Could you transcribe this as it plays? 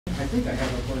I think I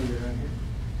have a plenty around here.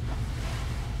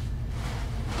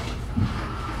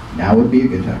 Now would be a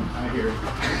good time. I hear it.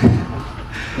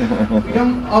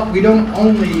 We don't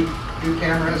only do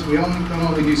cameras. We don't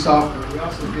only do software. We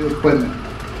also do equipment.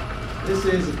 This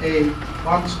is a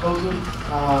bomb disposal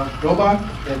robot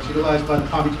that's utilized by the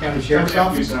Palm Beach County Sheriff's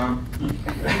Office.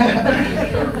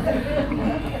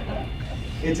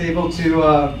 It's able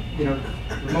to,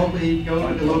 remotely go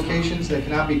into locations that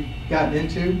cannot be gotten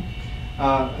into.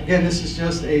 Again, this is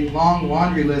just a long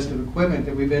laundry list of equipment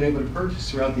that we've been able to purchase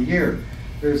throughout the year.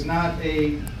 There's not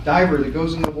a diver that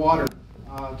goes in the water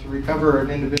to recover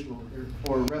an individual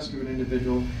or rescue an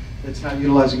individual that's not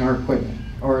utilizing our equipment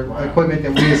or equipment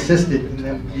that we assisted in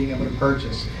them being able to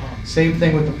purchase. Same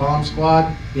thing with the bomb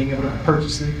squad, being able to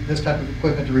purchase this type of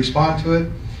equipment to respond to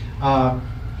it.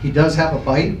 He does have a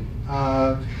bite.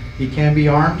 He can be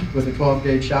armed with a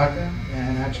 12-gauge shotgun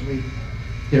and actually,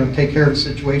 take care of the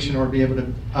situation or be able to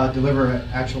deliver an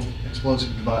actual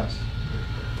explosive device.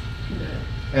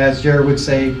 As Jared would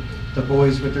say, the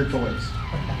boys with their toys.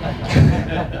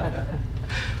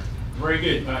 Very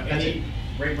good. Any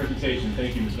great presentation.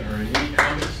 Thank you, Mr. Hern. Any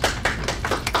comments?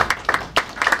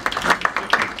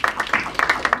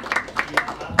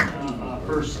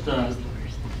 First,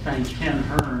 thank Ken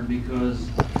Hern, because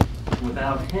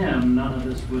without him, none of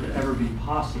this would ever be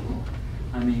possible.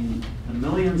 I mean, the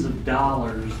millions of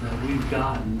dollars that we've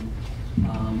gotten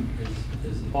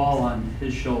is all on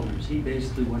his shoulders. He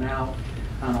basically went out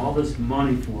on all this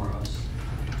money for us,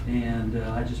 and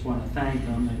I just want to thank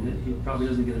him. And he probably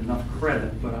doesn't get enough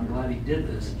credit, but I'm glad he did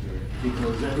this,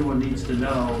 because everyone needs to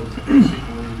know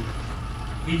basically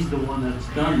he's the one that's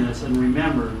done this. And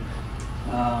remember,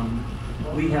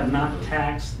 we have not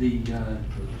taxed the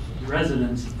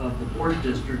residents of the Port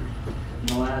District in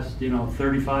the last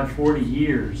 35, 40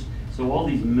 years. So all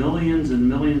these millions and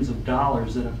millions of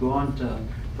dollars that have gone to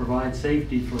provide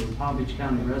safety for the Palm Beach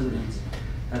County residents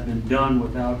have been done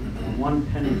without one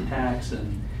penny tax,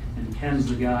 and Ken's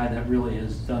the guy that really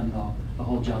has done the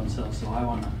whole job himself. So I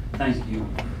want to thank you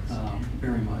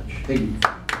very much. Thank you.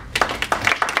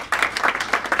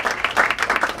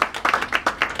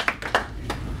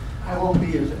 I won't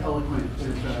be as eloquent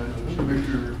as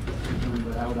Commissioner,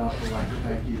 but I would also like to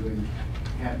thank you and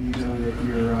have you know that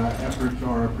your efforts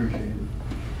are appreciated.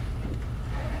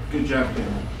 Good job,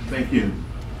 Ken. Thank you.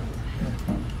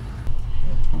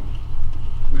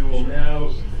 We will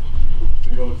now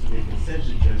go to the consent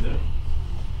agenda.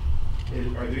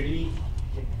 Are there any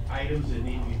items that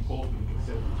need to be pulled from the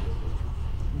consent agenda?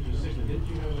 Mr. Sickler, didn't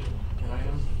you have an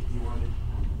item you wanted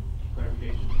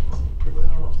clarification?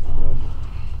 Well,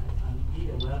 on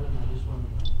E11, I just wanted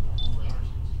to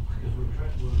because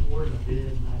we're awarding a bid,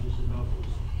 and I just didn't know if it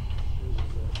was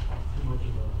too much of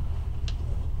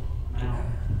a amount.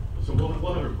 So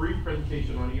we'll have a brief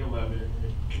presentation on E11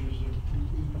 and Commissioner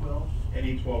E12 and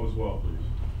E12 as well, please.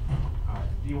 All right.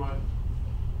 Do you want?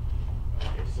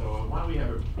 Okay. So why don't we have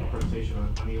a presentation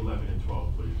on E11 and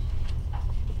 12, please?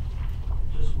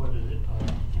 Just what is it?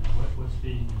 What's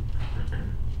being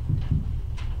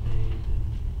made,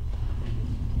 and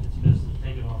it's best to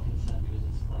take it off consent because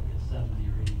it's like a 70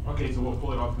 or 80. Okay, so we'll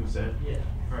pull it off consent. Yeah.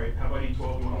 All right. How about E12?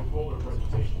 You want to pull or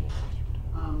presentation?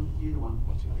 Either one.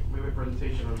 We have a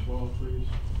presentation on 12, please.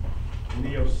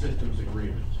 Neo Systems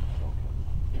Agreement.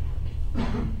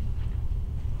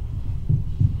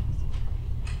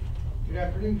 Good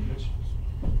afternoon,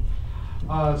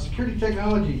 Commissioners. Security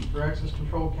technology for access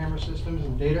control camera systems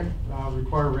and data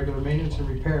require regular maintenance and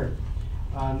repair.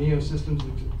 Neo Systems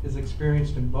is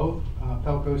experienced in both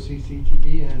Pelco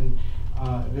CCTV and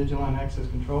Vigilon Access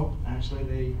Control. Actually,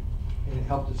 they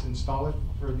helped us install it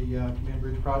for the Command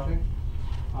Bridge project,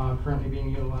 currently being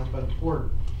utilized by the port.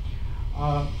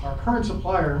 Our current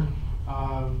supplier,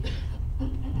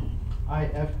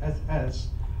 IFSS,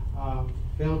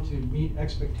 failed to meet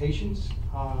expectations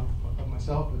of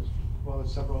myself as well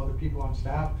as several other people on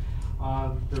staff.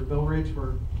 Their bill rates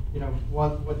were,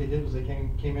 what they did was they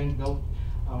came in, built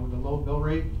with a low bill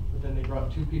rate, but then they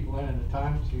brought 2 people in at a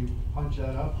time to punch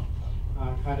that up.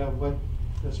 Kind of what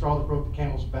the straw that broke the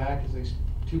camel's back is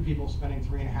 2 people spending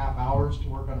 3.5 hours to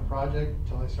work on a project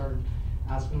until I started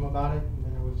asking them about it, and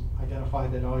then it was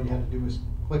identified that all you had to do was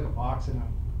click a box in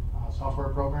a software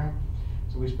program.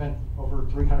 So we spent over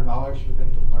 $300 for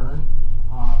them to learn.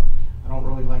 I don't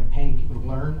really like paying people to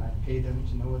learn. I pay them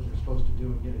to know what they're supposed to do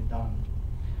and get it done.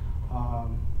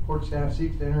 Port staff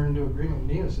seeks to enter into agreement with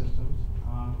Neo Systems,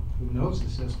 who knows the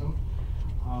system,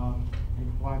 in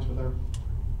compliance with our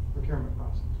procurement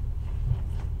process.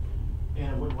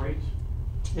 And what rate?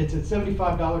 It's at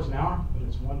 $75 an hour, but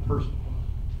it's one person,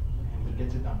 and it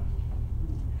gets it done.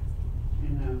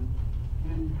 And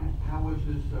How was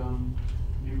this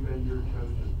new vendor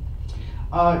chosen?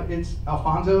 It's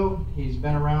Alfonso. He's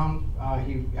been around.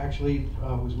 He actually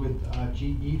was with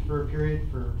GE for a period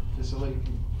for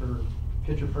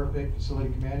Picture Perfect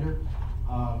Facility Commander.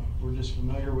 We're just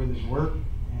familiar with his work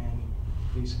and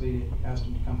basically asked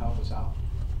him to come help us out.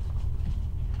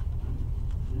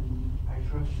 And I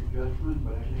trust your judgment,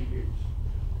 but I think it's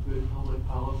good public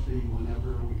policy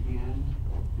whenever we can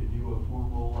to do a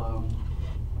formal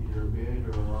either a bid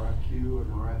or RFQ or an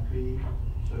RFP.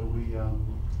 So we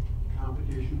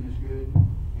competition is good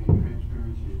and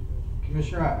transparency is good.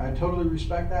 Commissioner, I totally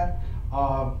respect that.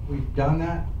 We've done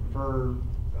that for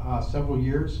several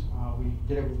years. We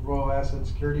did it with Royal Asset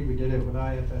Security. We did it with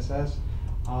IFSS.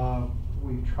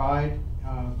 We've tried.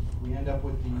 We end up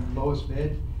with the lowest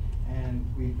bid, and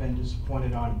we've been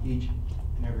disappointed on each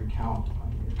and every count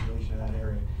in relation to that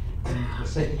area.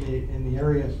 In the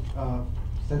area of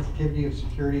sensitivity of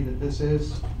security that this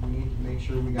is, we need to make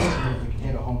sure we got someone that can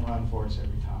hit a home run for us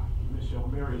every time. Mr.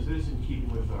 O'Meara, is this in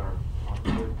keeping with our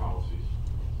current policies?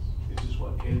 This is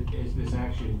what? Is this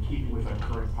action in keeping with our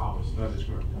current policies? That is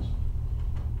correct, yes.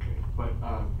 Okay, but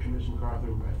Commissioner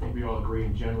MacArthur, I think we all agree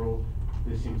in general,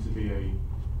 this seems to be a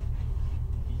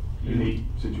unique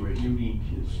situation. Unique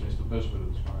is the best way to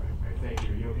describe it. All right, thank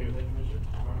you. Are you okay with that, Commissioner?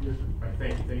 Yes, sir. All right,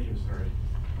 thank you, Mr.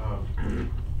 Hern.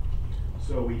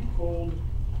 So we pulled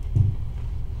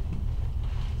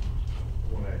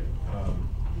one item.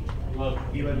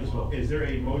 11 as well. Is there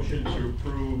a motion to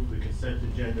approve the consent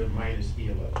agenda minus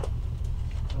E11?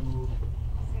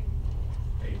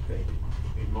 Hey, thank you.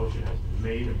 A motion has been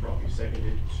made and properly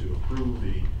seconded to approve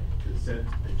the consent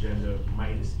agenda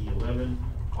minus E11.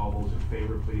 All those in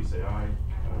favor, please say aye.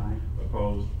 Aye.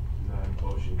 Opposed? None.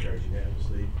 Motion carries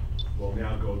unanimously. We'll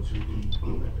now go to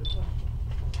E11.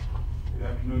 Good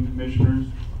afternoon, Commissioners.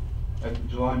 At the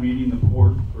July meeting, the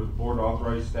board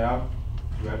authorized staff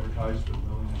to advertise for the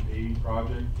milling and paving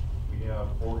project. We have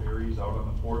 4 areas out on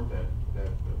the port that the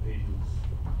pavement's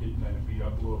getting kind of beat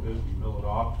up a little bit. We mill it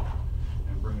off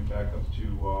and bring it back up to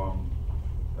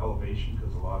elevation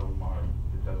because a lot of them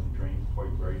it doesn't drain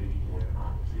quite right anymore.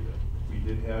 We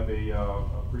did have a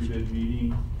pre-bid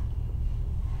meeting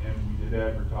and we did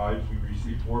advertise. We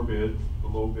received 4 bids. The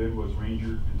low bid was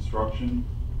Ranger Construction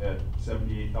at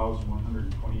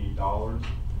 $78,128.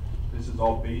 This is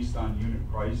all based on unit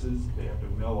prices. They have to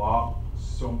mill off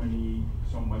so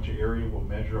much area will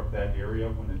measure up that area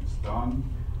when it's done.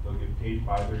 They'll get paid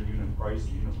by their unit price.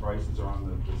 The unit prices are on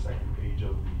the second page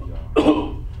of the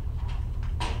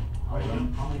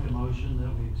item. I'll make a motion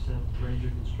that we accept Ranger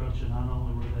Construction. Not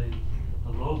only were they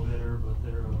the low bidder, but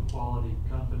they're a quality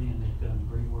company and they've done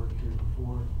great work here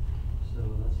before. So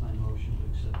that's my motion to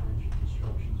accept Ranger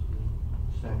Construction's bid.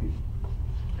 Second.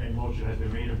 And motion has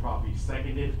been made and properly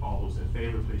seconded. All those in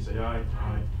favor, please say aye.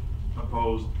 Aye.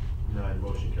 Opposed? None.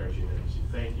 Motion carries unanimously.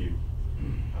 Thank you.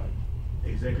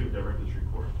 Executive Director's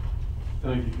report.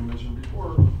 Thank you, Commissioner.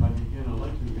 Before I begin, I'd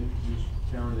like to introduce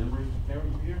Karen Emery.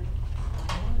 Karen, you here?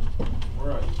 All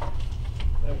right.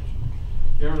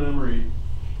 Karen Emery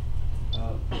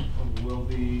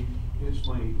is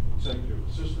my executive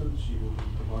assistant. She will be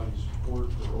providing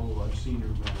support for all of our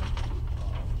senior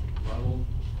level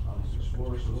on this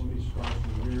Explorer. So don't be surprised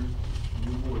when you hear a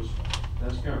new voice.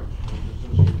 That's Karen.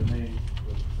 Don't associate the name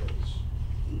with the face.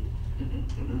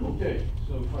 Okay,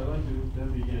 so I'd like to then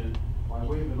begin by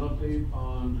way of an update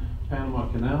on Panama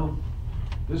Canal.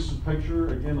 This is a picture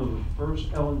again of the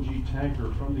first LNG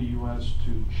tanker from the U.S.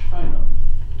 to China.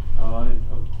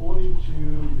 According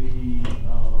to the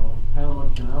Panama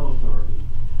Canal Authority,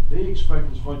 they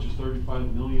expect as much as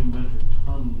 35 million metric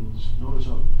tons, notice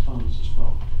how tons is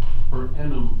spelled, per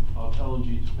annum of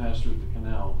LNG to pass through the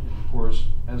canal. And of course,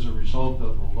 as a result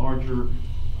of the larger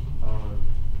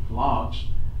locks,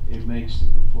 it makes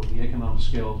for the economic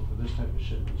scale for this type of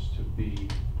shipments to be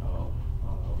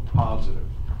positive.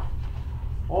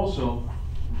 Also,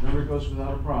 never goes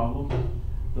without a problem,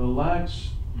 the logs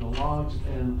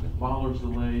and bollards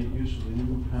delay use of the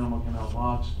new Panama Canal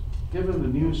locks. Given the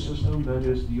new system, that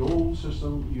is the old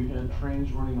system, you had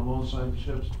trains running alongside the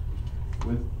ships.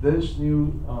 With this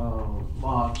new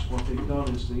locks, what they've done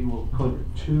is they will put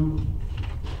 2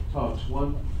 tugs,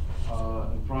 one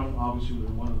in front, obviously,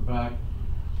 with one in the back.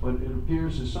 But it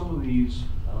appears that some of these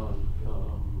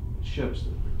ships,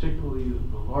 particularly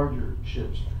the larger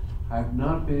ships, have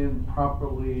not been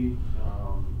properly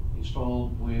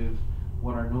installed with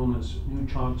what are known as new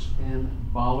chunks and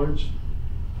bollards.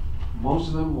 Most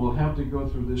of them will have to go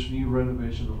through this new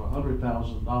renovation of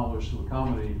 $100,000 to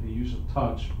accommodate the use of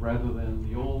tugs rather than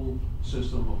the old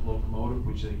system of locomotive,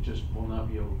 which they just will not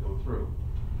be able to go through.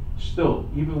 Still,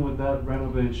 even with that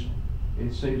renovation,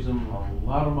 It saves them a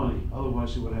lot of money.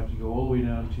 Otherwise, they would have to go all the way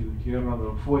down to Tierra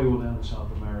del Fuego down in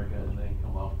South America and then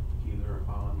come up either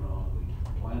on the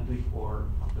Atlantic or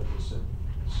the Pacific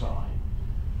side.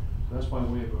 So that's by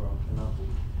way of an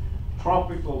update.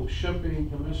 Tropical shipping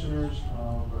commissioners,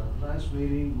 last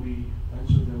meeting we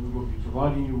mentioned that we will be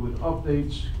providing you with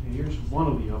updates. And here's one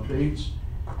of the updates.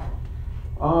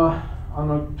 On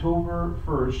October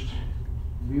 1st,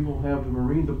 we will have the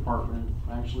Marine Department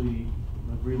actually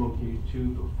relocate to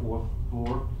the 4th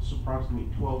floor. It's approximately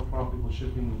 12 tropical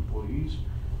shipping employees.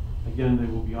 Again, they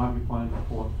will be occupying the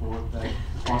 4th floor. That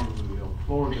part of the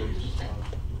floor that is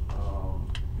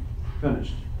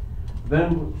finished.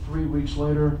 Then 3 weeks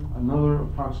later, another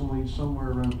approximately somewhere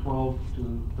around 12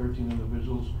 to 13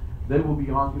 individuals, they will be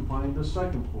occupying the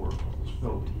 2nd floor of this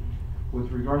building.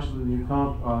 With regards to the new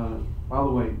by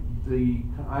the way, the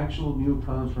actual new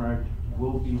contract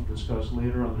will be discussed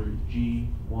later under G1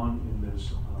 in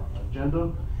this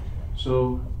agenda.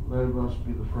 So let us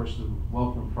be the first to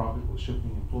welcome tropical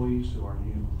shipping employees to our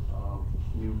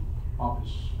new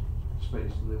office space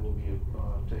that they will be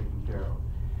taken care of.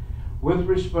 With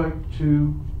respect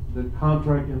to the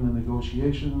contract and the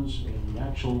negotiations and the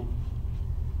actual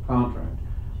contract,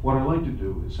 what I'd like to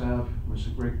do is have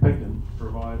Mr. Greg Picken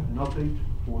provide an update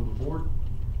for the board.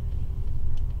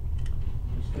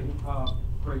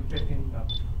 Greg Picken,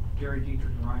 Gary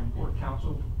Dietrich, and Ryan Port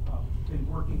Counsel. Been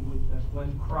working with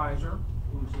Glenn Kreiser,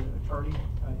 who's an attorney,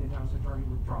 in-house attorney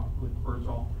with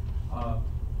Birdsall.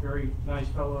 Very nice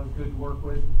fellow, good to work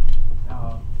with.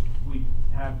 We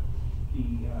have the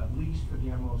lease for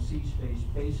the MOC space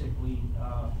basically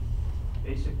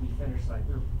finished. Like,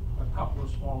 there are a couple of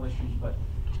small issues, but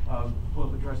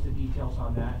we'll address the details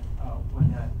on that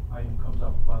when that item comes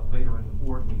up later in the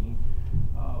board meeting.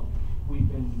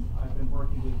 I've been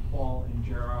working with Paul and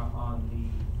Jera on the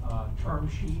term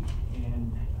sheet,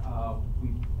 and we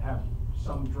have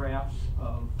some drafts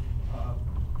of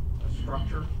a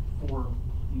structure for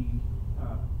the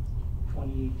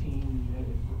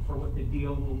 2018, for what the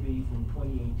deal will be from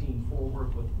 2018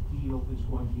 forward, what the deal is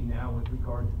going to be now with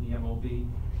regard to the MOB.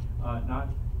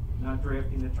 Not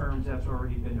drafting the terms, that's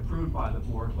already been approved by the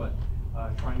board, but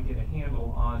trying to get a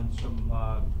handle on some,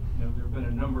 there have been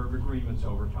a number of agreements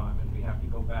over time, and we have to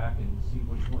go back and see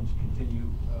which ones will continue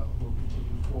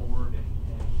forward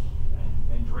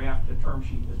and draft the term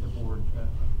sheet that the board,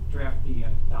 draft the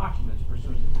documents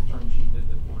pursuant to the term sheet that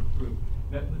the board approved.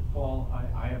 Met with Paul,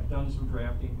 I have done some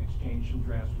drafting, exchanged some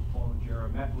drafts with Paul and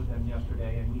Jera, met with them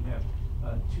yesterday, and we have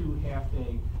 2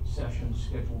 half-day sessions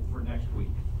scheduled for next week.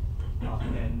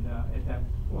 At that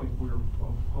point, we're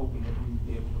hoping that we'll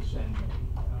be able to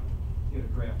get a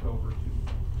draft over to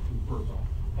Birdsall.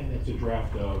 And it's a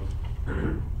draft of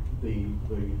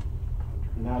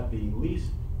not the lease,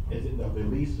 is it the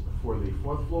lease for the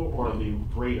 4th floor or the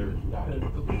greater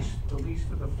document? The lease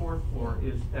for the 4th floor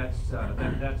is, that's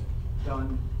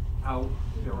done out.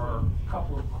 There are a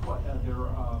couple of,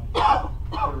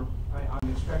 I'm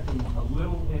expecting a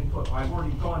little input. I've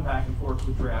already gone back and forth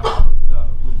with drafts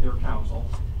with their counsel.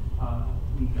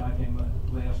 We got him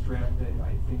a last draft that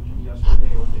I think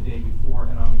yesterday or the day before,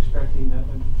 and I'm expecting that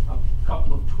a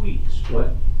couple of tweaks,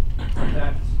 but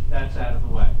that's out of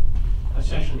the way,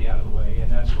 essentially out of the way,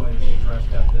 and that's going to be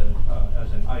addressed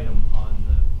as an item on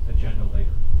the agenda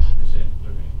later this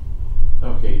afternoon.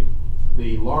 Okay,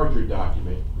 the larger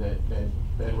document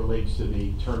that relates to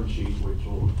the term sheet, which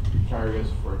will carry us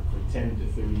for 10 to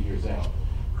 30 years out.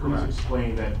 Please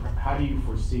explain that. How do you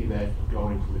foresee that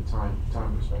going from a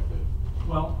time perspective?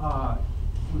 Well,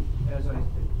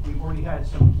 we've already had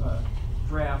some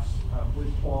drafts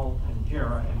with Paul and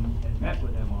Jera and met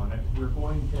with them on it. We're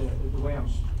going to, the way I'm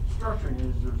structuring it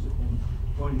is there's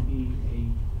going to be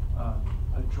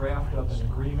a draft of an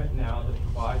agreement now that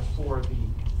provides for the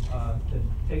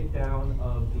takedown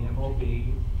of the MOB,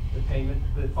 the payment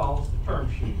that follows the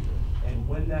term sheet. And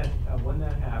when that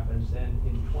happens, then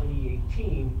in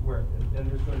 2018, then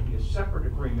there's going to be a separate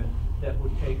agreement that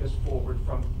would take us forward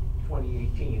from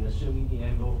 2018, assuming the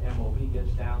MOB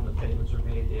gets down, the payments are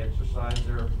made, they exercise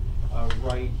their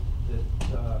right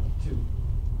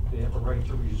they have a right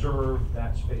to reserve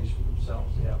that space for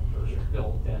themselves. They have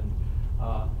built in,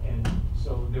 and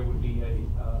so there would be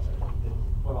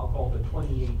what I'll call the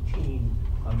 2018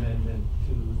 amendment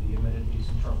to the amenities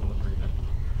and terminal agreement,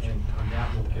 and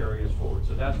that will carry us forward.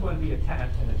 So that's going to be an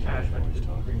attachment to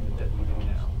the agreement that we do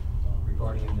now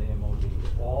regarding the MOB.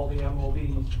 If all the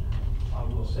MOBs, I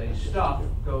will say, stuff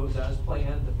goes as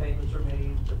planned, the payments are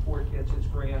made, the port gets its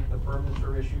grant, the permits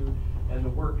are issued, and the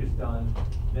work is done,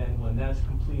 then when that's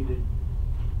completed,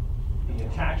 the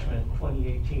attachment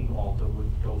 2018 also would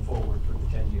go forward for the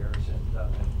 10 years, and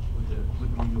would the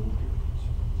renewal periods.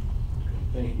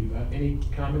 Thank you. Any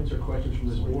comments or questions from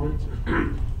this board?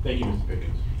 Thank you, Mr.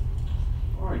 Pickens.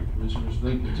 All right, Commissioners,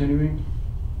 then continuing,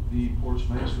 the Ports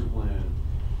Master Plan.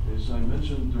 As I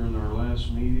mentioned during our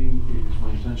last meeting, it is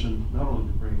my intention not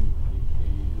only to bring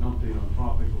an update on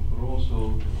topical, but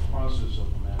also the process of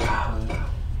the master plan.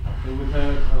 And with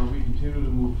that, we continue to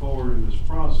move forward in this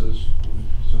process. And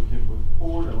if it's okay with the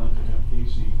board, I'd like to have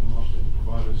Casey come up and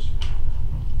provide us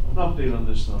an update on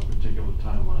this particular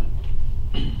timeline.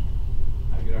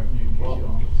 Hi, good afternoon, Casey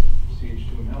Long,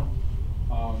 CH2ML.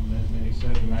 As Manny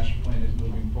said, the master plan is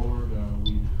moving forward.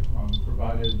 We've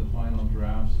provided the final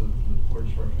drafts of the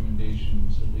board's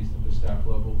recommendations, at least at the staff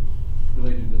level,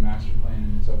 related to the master plan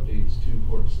and its updates to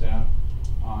port staff.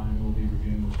 And we'll be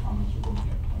reviewing those comments within the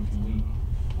upcoming week.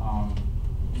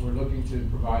 We're looking to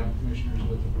provide the commissioners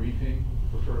with a briefing,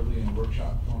 preferably in a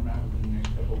workshop format within the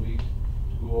next couple of weeks,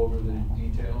 to go over the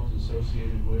details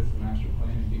associated with the master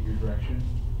plan and get your direction.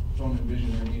 Don't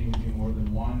envision there needing to be more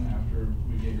than one. After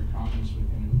we get your comments, we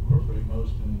can incorporate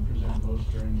most and present most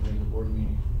during the regular board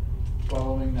meeting.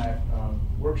 Following that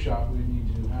workshop, we need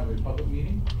to have a public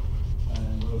meeting,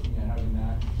 and we're looking at having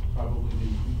that probably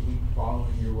the week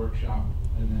following your workshop,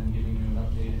 and then giving you an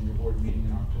update in your board meeting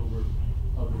in October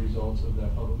of the results of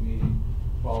that public meeting,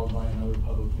 followed by another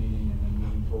public meeting, and then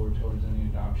moving forward towards any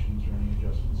adoptions or any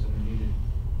adjustments that are needed.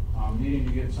 Needing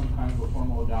to get some kind of a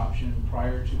formal adoption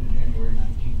prior to the January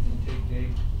 19th intake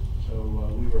date. So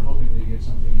we were hoping to get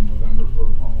something in November for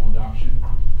a formal adoption.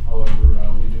 However,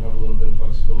 we do have a little bit of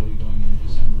flexibility going into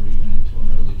December, even into an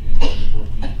early January board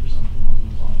meeting or something along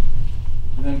those lines.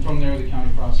 And then from there, the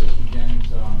county process begins,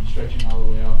 stretching all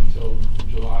the way out until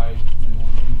July and then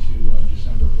into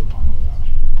December for final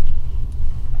adoption.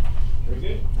 Very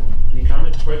good. Any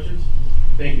comments, questions?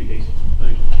 Thank you, Casey.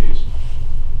 Thank you, Casey.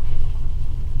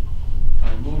 All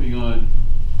right, moving on.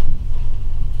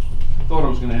 I thought I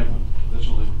was going to have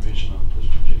additional information on this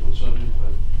particular subject,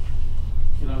 but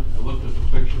you know, I looked at the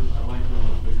picture. I like it a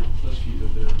little bigger. Let's keep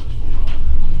it there. Let's move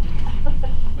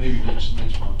on. Maybe next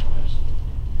month I'll have something.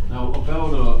 Now,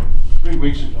 about 3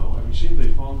 weeks ago, I received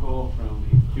a phone call from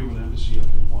the Cuban embassy up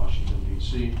in Washington,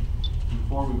 D.C.,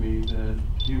 informing me that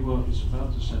Cuba is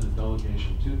about to send a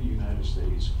delegation to the United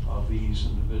States of these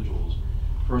individuals.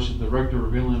 First, the Director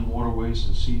of Inland Waterways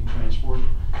and Sea Transport,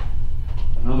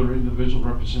 another individual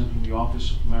representing the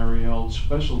Office of Mariel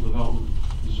Special Development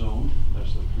Zone,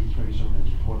 that's the Free Trade Zone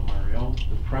in Port Mariel,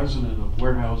 the President of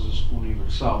Warehouses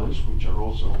Universales, which are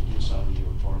also inside the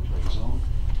Foreign Trade Zone,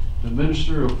 the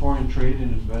Minister of Foreign Trade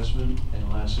and Investment,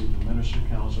 and lastly, the Minister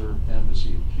Counselor,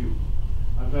 Embassy of Cuba.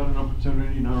 I've had an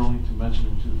opportunity not only to mention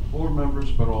it to the board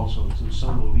members, but also to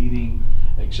some of the leading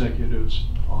executives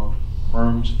of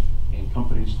firms and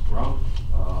companies throughout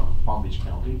Palm Beach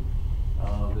County.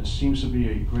 There seems to be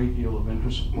a great deal of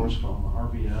interest, of course, from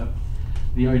RBF.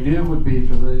 The idea would be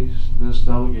for this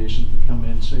delegation to come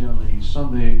in, say on a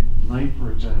Sunday night,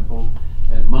 for example,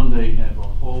 and Monday have a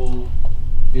whole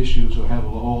issues or have a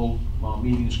whole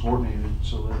meetings coordinated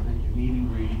so that they can meet and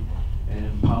greet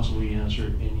and possibly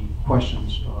answer any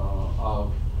questions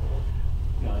of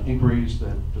inquiries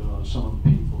that some of the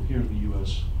people here in the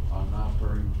U.S. are not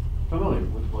very familiar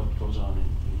with what goes on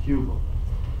in Cuba.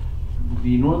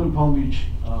 The Northern Palm Beach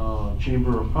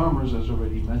Chamber of Commerce has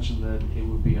already mentioned that it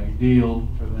would be ideal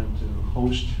for them to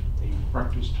host a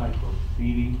breakfast type of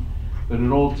meeting, but it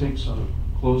all takes a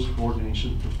close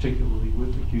coordination, particularly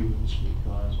with the Cubans,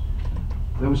 because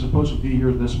they were supposed to be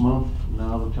here this month.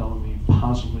 Now they're telling me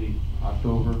possibly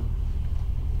October.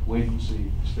 Wait and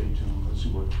see. Stay tuned. Let's see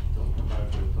what they'll come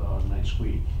back with next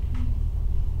week.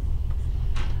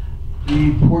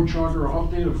 The Port Charter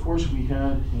update, of course, we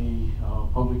had a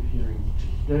public hearing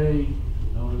today. You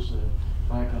notice that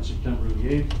back on September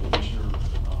the 8th, Commissioner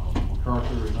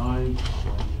MacArthur and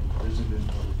I visited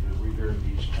the Revere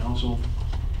Beach Council.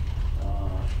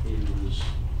 It was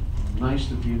nice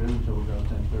to be there until about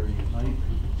 10:30 at night,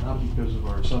 not because of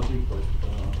our subject, but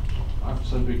our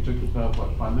subject took about,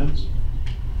 5 minutes.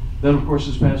 Then, of course,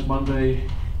 this past Monday,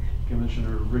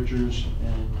 Commissioner Richards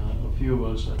and a few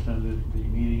of us attended the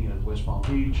meeting at West Palm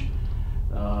Beach.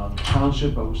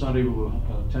 Township, I was not able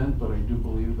to attend, but I do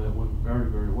believe that went very,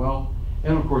 very well.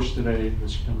 And of course, today, the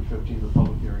September 15th, the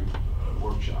public hearing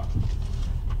workshop.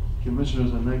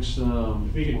 Commissioners, the next...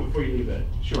 Before you leave that,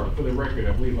 sure. For the record,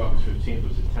 I believe August 15th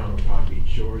was the town of Palm Beach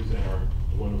Shores, and our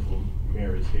wonderful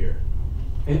mayor is here.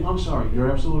 And I'm sorry,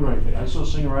 you're absolutely right. I saw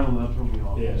Singer Island, that threw me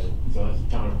off. Yeah, so that's the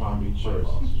town of Palm Beach Shores.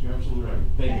 You're absolutely right.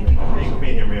 Thank you, Mayor. Thanks for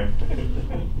being here, Mayor.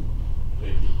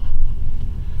 Thank you.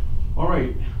 All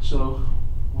right, so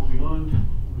moving on.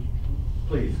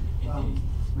 Please.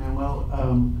 Manuel,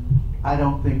 I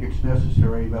don't think it's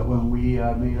necessary, but when we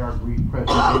made our brief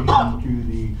presentation to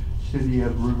the city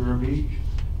of Riviera Beach,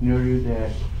 noted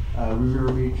that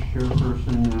Riviera Beach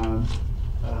chairperson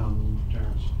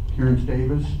Terrence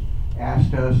Davis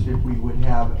asked us if we would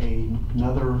have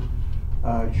another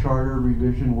charter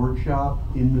revision workshop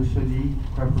in the city,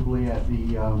 preferably at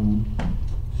the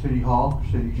City Hall,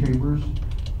 City Chambers.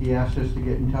 He asked us to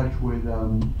get in touch with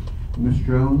Ms.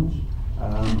 Jones.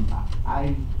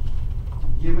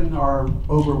 Given our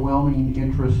overwhelming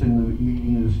interest in the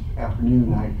meeting this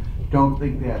afternoon, I don't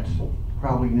think that's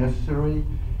probably necessary,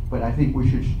 but I think we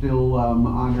should still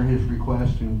honor his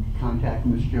request and contact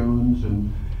Ms. Jones,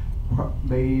 and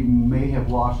they may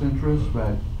have lost interest,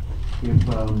 but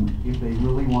if they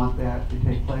really want that to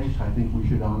take place, I think we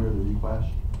should honor the request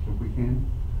if we can.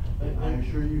 I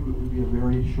assure you it would be a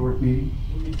very short meeting.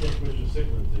 We need Commissioner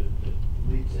Sickland to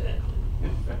lead that.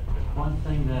 One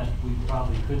thing that we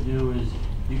probably could do is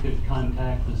you could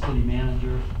contact the city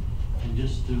manager and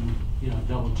just to,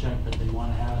 double check that they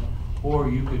want to have it. Or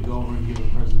you could go over and give a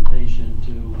presentation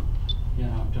to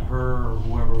her or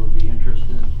whoever would be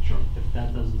interested. Sure. If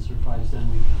that doesn't suffice, then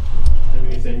we can. Then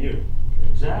we can send you.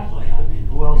 Exactly. I mean,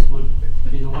 who else would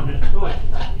be the one to do it?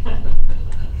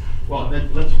 Well,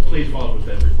 let's please follow up with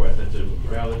that request. That's a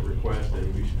valid request,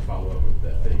 and we should follow up with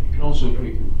that. Thank you. And also, if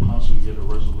we can possibly get a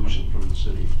resolution from the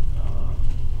city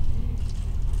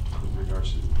with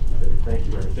regards to Thank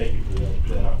you, Eric. Thank you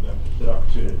for that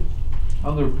opportunity.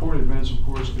 On the report, advance of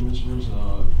course, commissioners,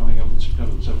 coming up on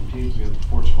September 17th, we have the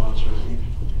port sponsor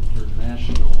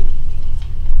International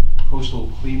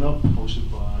Coastal Cleanup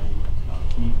hosted by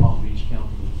Palm Beach County.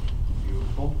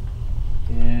 Beautiful.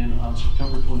 And on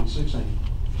September 26th, I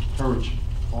encourage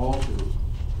all to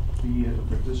be a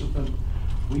participant.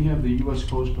 We have the U.S.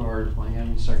 Coast Guard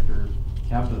Miami Sector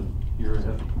Captain here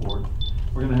at the port.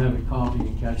 We're going to have a coffee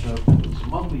and catch up. It's a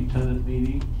monthly tenant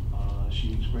meeting.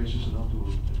 She's gracious enough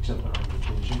to accept our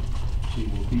invitation. She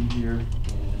will be here.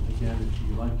 And again, if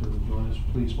you'd like to join us,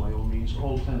 please, by all means,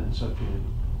 all tenants have been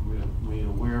made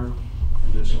aware,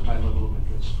 and there's a high level of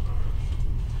interest.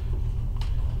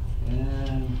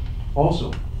 And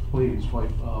also, please, like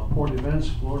port events,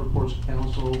 Florida Ports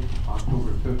Council,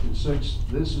 October 5th and 6th.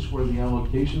 This is where the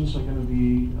allocations are going to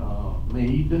be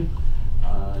made.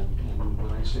 And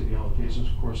when I say the allocations,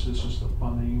 of course, this is the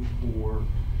funding for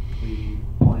the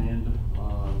planned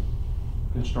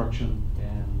construction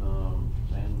and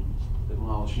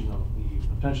demolishing of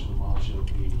the potential demolition of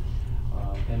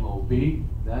the MOB.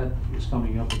 That is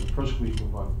coming up in the first week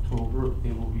of October.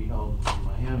 It will be held in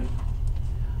Miami.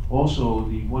 Also,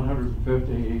 the 105th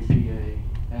AAPA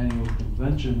Annual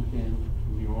Convention in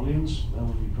New Orleans, that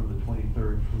will be from the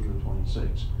 23rd through the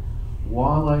 26th.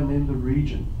 While I'm in the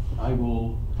region, I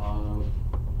will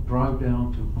drive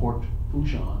down to Port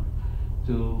Fourchon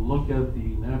to look at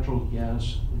the natural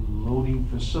gas loading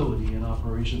facility in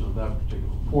operation of that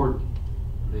particular port.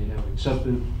 They have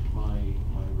accepted my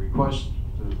request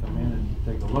to come in and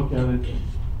take a look at it,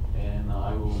 and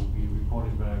I will be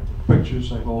reporting back with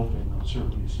pictures, I hope, and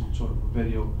certainly some sort of a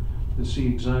video to see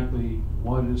exactly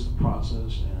what is the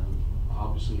process, and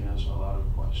obviously answer a lot of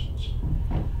questions.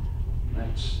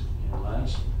 Next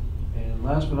and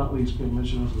last but not least,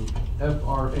 Commissioners, the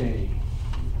FRA.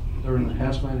 During the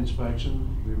hazmat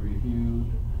inspection, we reviewed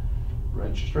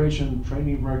registration,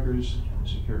 training records,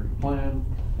 security plan,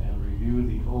 and reviewed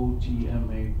the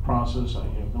OTMA process. I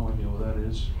have no idea what that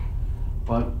is,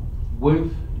 but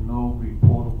with no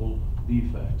reportable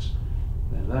defects.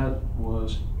 And that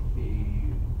was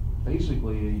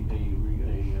basically a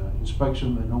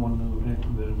inspection that no one knew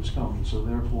that it was coming. So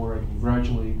therefore, I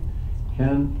congratulate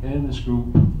Ken and his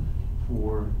group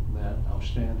for that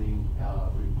outstanding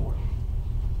report.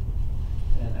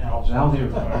 And Al's out here.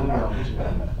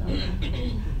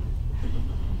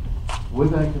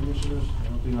 With that, Commissioners, I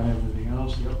don't think I have anything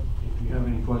else. If you have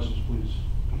any questions, please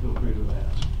feel free to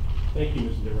ask. Thank you,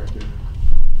 Mr. Director.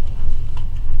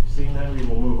 Seeing that, we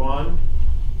will move on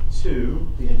to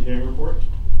the engineering report.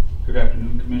 Good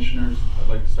afternoon, Commissioners. I'd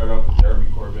like to start off with the Army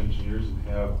Corps of Engineers and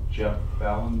have Jeff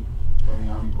Fallon from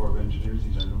the Army Corps of Engineers.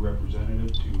 He's our new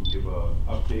representative to give an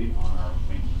update on our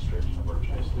maintenance dredging of our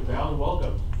channel. Mr. Fallon,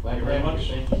 welcome. Thank you very much.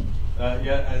 Thank you.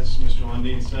 Yeah, as Mr.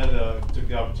 Lundin said, took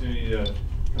the opportunity to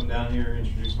come down here,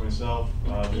 introduce myself,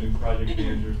 the new project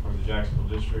manager for the Jacksonville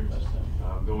District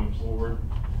going forward.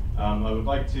 I would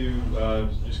like to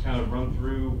just kind of run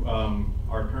through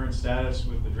our current status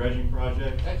with the dredging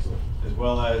project. Excellent. As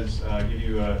well as give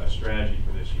you a strategy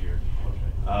for this year.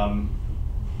 Okay.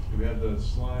 Do we have the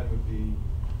slide with the?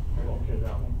 I won't get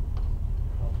that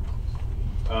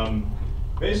one.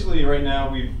 Basically, right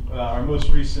now, our most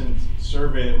recent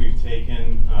survey that we've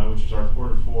taken, which is our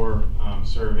Q4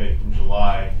 survey from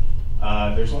July,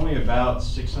 there's only about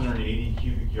 680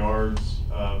 cubic yards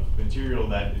of material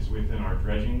that is within our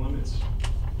dredging limits.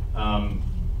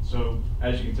 So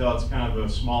as you can tell, it's kind of a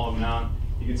small amount.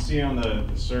 You can see on the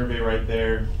survey right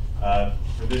there,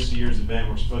 for this year's event,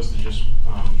 we're supposed to just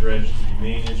dredge the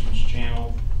main entrance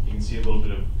channel. You can see a little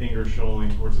bit of finger shoaling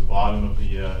towards the bottom of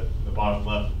the bottom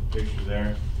left of the picture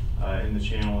there. In the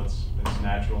channel, it's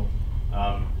natural,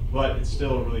 but it's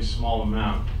still a really small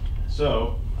amount.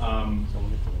 So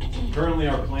currently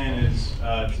our plan is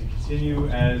to continue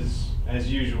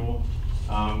as usual.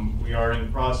 We are in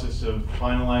the process of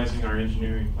finalizing our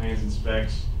engineering plans and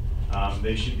specs.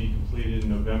 They should be completed in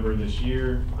November this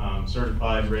year,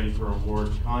 certified, ready for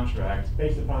award contract.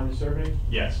 Based upon the survey?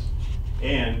 Yes.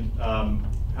 And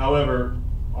however,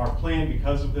 our plan,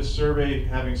 because of this survey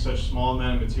having such small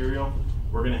amount of material,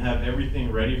 we're going to have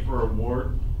everything ready for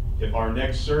award. If our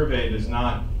next survey does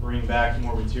not bring back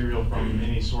more material from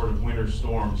any sort of winter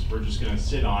storms, we're just going to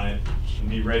sit on it and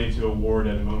be ready to award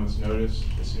at a moment's notice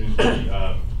as soon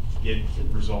as we get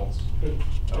results.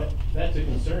 That's a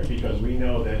concern because we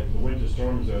know that the winter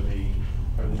storms are the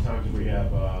times that we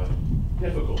have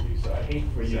difficulties. So I hate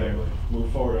for you to move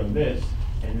forward on this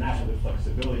and not have the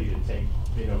flexibility to take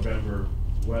the November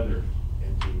weather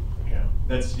into account.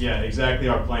 That's, yeah, exactly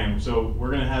our plan. So we're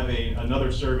going to have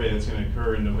another survey that's going to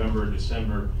occur in November or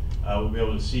December. We'll be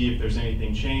able to see if there's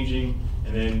anything changing,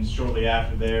 and then shortly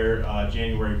after there,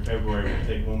 January, February, we'll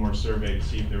take one more survey to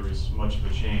see if there was much of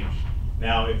a change.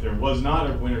 Now, if there was not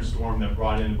a winter storm that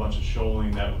brought in a bunch of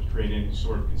shoaling that would create any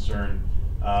sort of concern,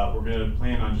 we're going to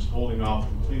plan on just holding off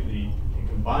completely and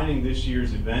combining this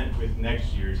year's event with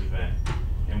next year's event.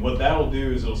 And what that will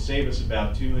do is it'll save us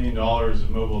about $2 million of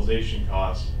mobilization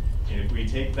costs. And if we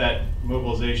take that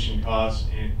mobilization cost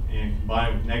and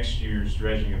combine it with next year's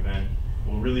dredging event,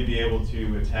 we'll really be able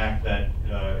to attack that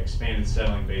expanded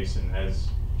settling basin as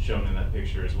shown in that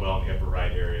picture as well in the upper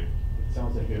right area. It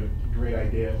sounds like a great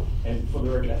idea. And for the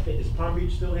record, is Palm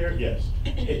Beach still here? Yes.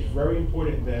 It's very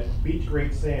important that beach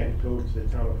grade sand goes to the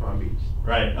town of Palm Beach.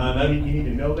 Right. You need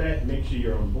to know that. Make sure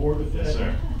you're on board with that. Yes,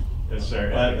 sir. Yes,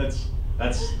 sir.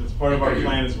 That's part of our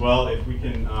plan as well. If we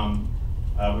can,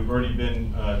 we've already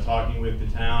been talking with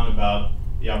the town about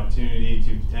the opportunity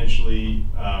to potentially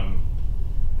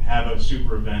have a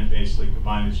super event, basically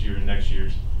combine this year and next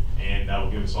year's, and that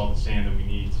will give us all the sand that we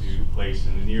need to place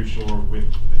in the near shore.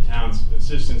 With the town's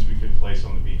assistance, we could place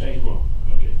on the beach as well.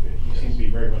 Okay, good. You seem to be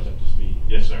very much up to speed.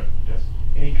 Yes, sir. Yes.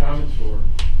 Any comments for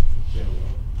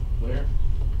Blair?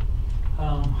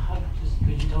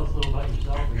 Could you tell us a little about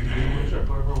yourself? Have you been with it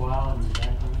for a while and your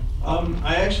background?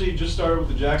 I actually just started with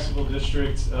the Jacksonville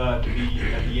District at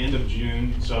the end of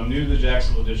June, so I'm new to the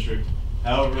Jacksonville District.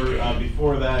 However,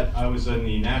 before that, I was in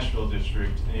the Nashville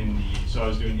District, so I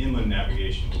was doing inland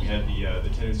navigation. We had the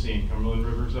Tennessee and Cumberland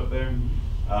rivers up there.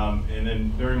 And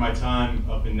then during my time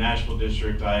up in Nashville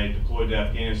District, I deployed to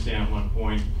Afghanistan at one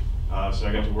point. So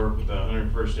I got to work with the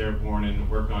 101st Airborne and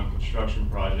work on construction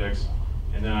projects.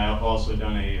 And then I've also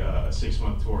done a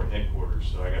 6-month tour at headquarters,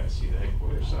 so I got to see the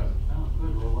headquarters side. Oh,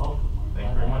 good. Well, welcome. Thank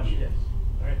you very much. Yes.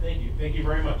 All right, thank you. Thank you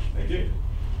very much. Thank you.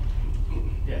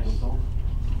 Yes.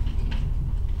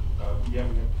 Yeah, we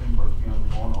have Tim Murphy on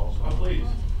the phone also. Oh, please.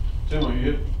 Tim, are you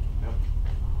here? Yep.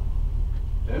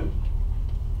 Tim?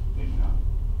 Maybe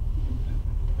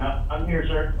not. I'm here,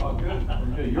 sir. Oh, good.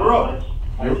 Okay, you're up.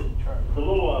 It's a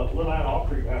little out of all.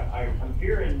 I'm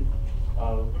hearing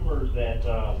rumors that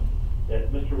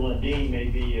Mr. Lundeen may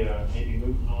be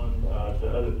moving on to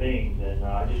other things, and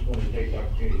I just wanted to take the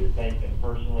opportunity to thank him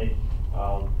personally.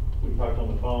 We talked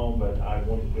on the phone, but I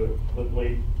wanted to do it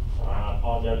quickly. I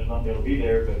apologize for not being able to be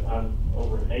there, but I'm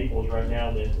over in Naples right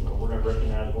now. That we're going to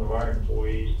recognize one of our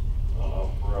employees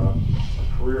for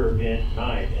a career event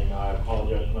tonight, and I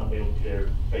apologize for not being able to be there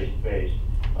face to face.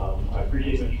 I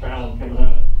appreciate Mr. Fallon coming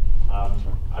up.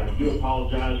 I do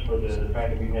apologize for the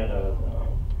fact that we've had a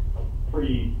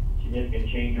pretty significant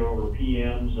changeover of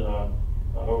PMs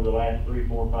over the last 3,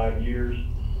 4, 5 years,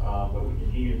 but we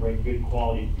continue to bring good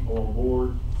quality people on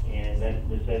board, and that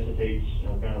necessitates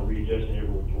kind of readjusting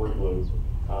everyone's workloads.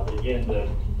 But again, the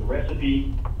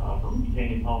recipe for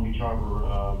maintaining Palm Beach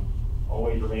Harbor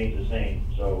always remains the same,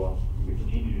 so we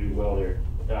continue to do well there.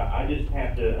 But I just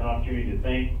have an opportunity to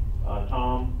thank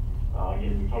Tom.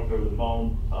 Again, we talked over the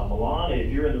phone. Milan,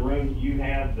 if you're in the room, do you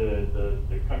have the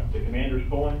commander's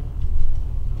coin?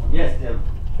 Yes, Tim,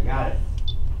 I got it.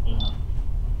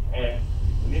 And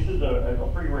this is a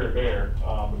pretty rare bear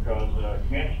because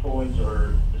commander's coins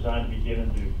are designed to be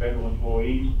given to federal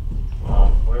employees.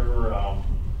 However,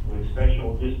 with with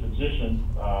special disposition,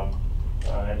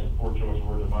 that's a poor choice of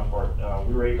words on my part,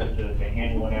 we were able to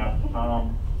hand one out to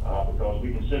Tom, because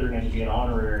we considered him to be an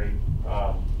honorary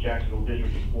Jacksonville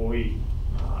District employee.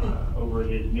 Over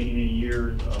his many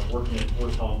years of working at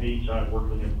Fort Palm Beach, I've worked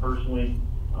with him personally.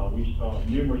 We saw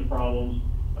numerous problems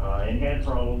and had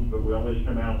problems, but we always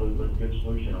come out with a good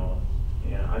solution on them.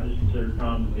 And I just consider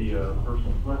Tom to be a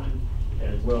personal friend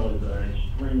as well as an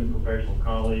extremely professional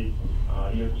colleague.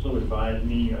 He also advised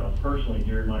me personally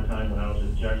during my time when I was at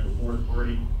the Jacksonville Port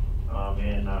Authority,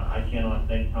 and I cannot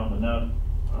thank Tom enough.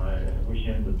 I wish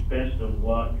him the best of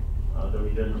luck, though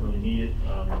he doesn't really need it,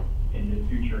 in his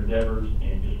future endeavors,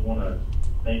 and just want to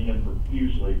thank him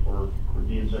profusely for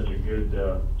being such a good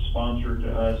sponsor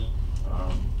to us.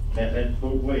 That's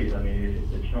both ways. I mean,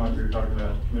 it's Sean, you were talking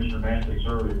about Commissioner Mastics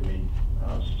earlier. I mean,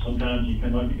 sometimes you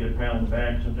come up, you get a pat on the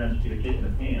back, sometimes you get a kick in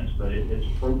the pants, but it's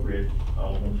appropriate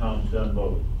when Tom's done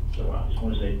both. So I just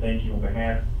want to say thank you on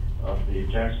behalf of the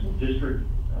Jacksonville District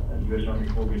and U.S. Army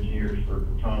Corps of Engineers for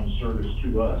Tom's service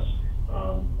to us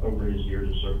over his years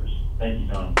of service. Thank you,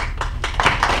 Tom.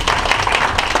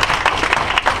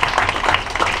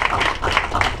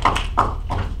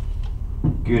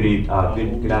 Good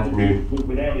afternoon.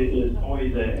 With that, it is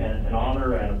always an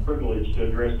honor and a privilege to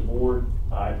address the board.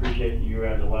 I appreciate that you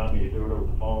guys allowed me to do it over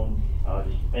the phone.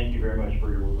 Just thank you very much for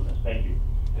your willingness. Thank you.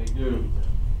 Thank you.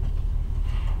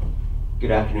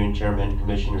 Good afternoon, Chairman,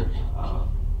 Commissioner,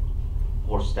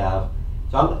 board staff.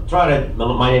 So I'm trying to,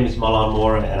 my name is Malan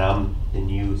Moore, and I'm the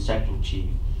new section chief.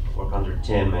 I work under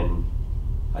Tim and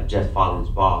Jeff Follin's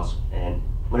boss. And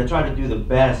I'm going to try to do the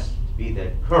best to be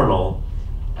the colonel,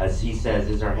 as he says,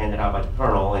 these are handed out by the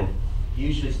colonel, and he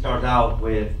usually starts out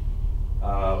with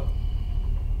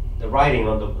the writing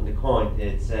on the coin.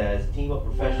 It says, team of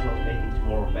professionals making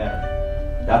tomorrow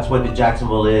better. That's what the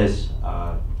Jacksonville is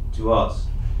to us.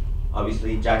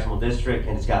 Obviously, Jacksonville District,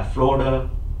 and it's got Florida,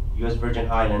 U.S. Virgin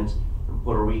Islands, and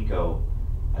Puerto Rico.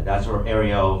 That's our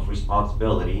area of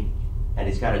responsibility. And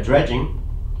it's got a dredging.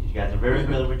 You guys are very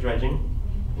familiar with dredging.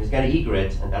 And it's got an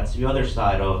egret, and that's the other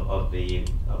side of the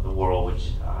world,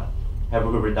 which Heavy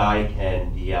River Dike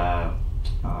and the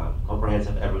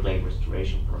Comprehensive Everglade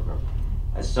Restoration Program.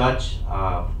 As such,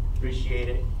 appreciate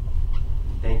it.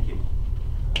 Thank you.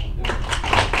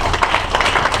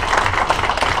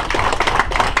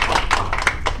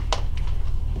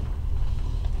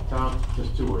 Tom,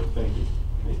 just 2 words, thank you.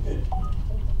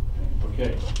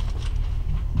 Okay.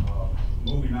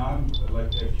 Moving on, I'd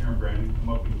like to have Karen Brandon come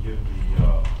up and give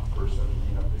the first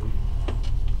 17 update.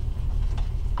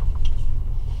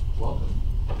 Welcome.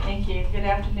 Thank you. Good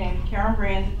afternoon. Karen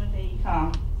Brandon with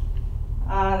AECOM.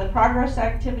 The progress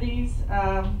activities,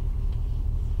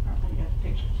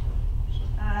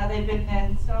 they've been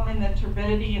installing the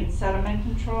turbidity and sediment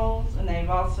controls, and they've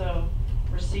also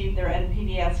received their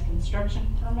NPDES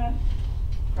construction permit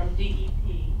from DEP.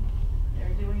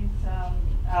 They're doing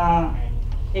some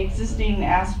existing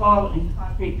asphalt and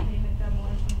concrete pavement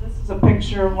demolition. This is a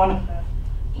picture of one of the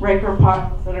raker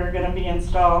piles that are going to be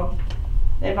installed.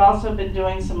 They've also been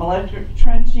doing some electric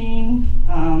trenching.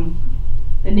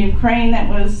 The new crane that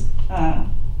was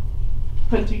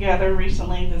put together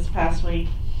recently this past week.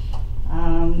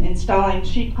 Installing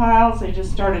sheet piles. They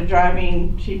just started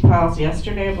driving sheet piles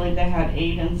yesterday. I believe they had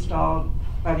 8 installed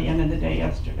by the end of the day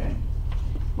yesterday.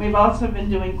 We've also been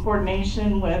doing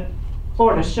coordination with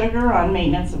Florida Sugar on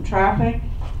maintenance of traffic,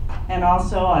 and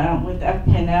also with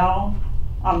FPNL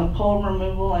on the pole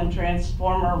removal and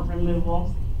transformer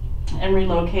removal and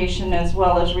relocation, as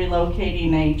well as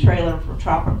relocating a trailer for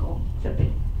tropical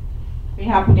tipping. Be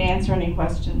happy to answer any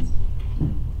questions.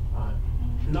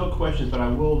 No questions, but I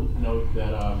will note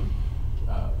that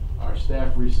our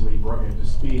staff recently brought me up to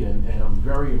speed, and I'm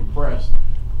very impressed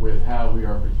with how we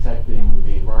are protecting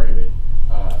the environment.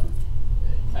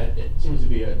 It seems to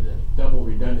be a double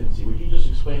redundancy. Would you just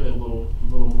explain that a little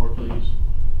more, please?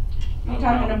 You're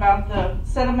talking about the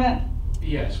sediment?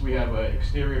 Yes, we have an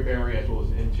exterior barrier as well as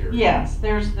an interior. Yes,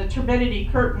 there's the turbidity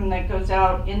curtain that goes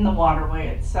out in the waterway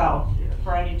itself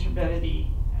for any turbidity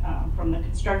from the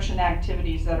construction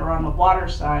activities that are on the water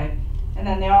side. And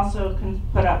then they also can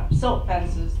put up silt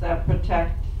fences that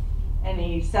protect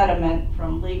any sediment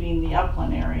from leaving the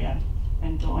upland area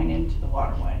and going into the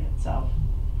waterway itself.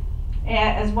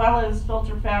 And as well as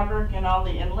filter fabric and all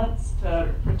the inlets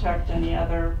to protect any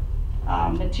other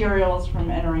materials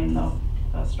from entering the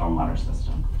stormwater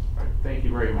system. All right, thank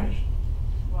you very much.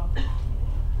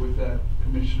 With that,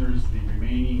 Commissioners, the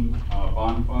remaining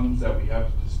bond funds that we have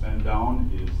to spend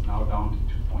down is now down to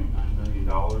 $2.9 million.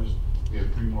 We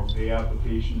have 3 more pay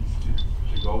applications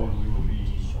to go, and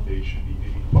they should be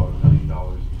getting about $1 million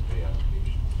in pay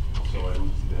applications. so I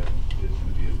don't see that it's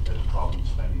gonna be a problem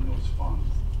spending those funds.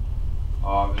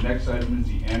 The next item is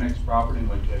the annex property. I'd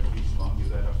like to have Casey Long give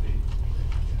that update.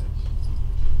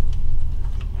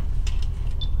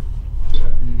 Good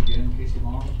afternoon again, Casey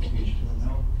Long,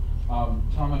 CH2ML.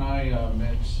 Tom and I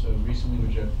met recently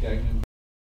with Jeff Gagnon.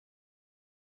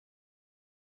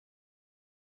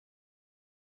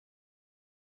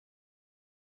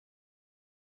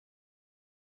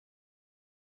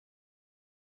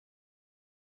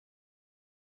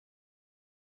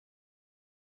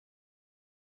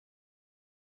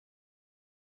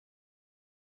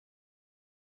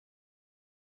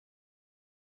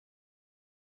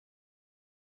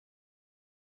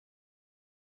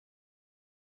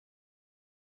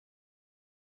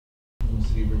 In the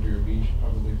city of Riviera Beach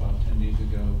probably about 10 days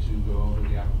ago to go over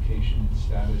the application and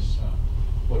status,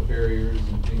 what barriers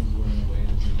and things were in the way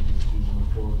that we needed to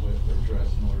move forward with or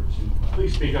address in order to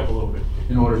Please speak up a little bit.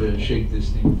 in order to shake this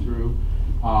thing through.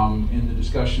 In the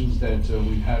discussions that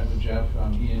we've had with Jeff,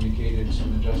 he indicated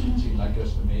some adjustments he'd like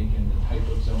us to make in the type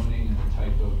of zoning and the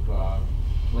type of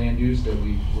land use that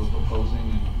we were proposing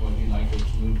and what he'd like us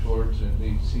to move towards. And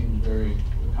they seemed very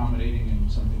accommodating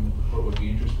and something that the court would be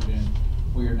interested in.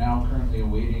 We are now currently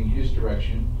awaiting his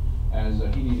direction as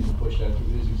he needed to push that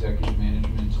through his executive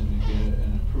management and to get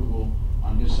an approval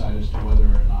on his side as to whether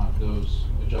or not those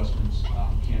adjustments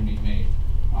can be made.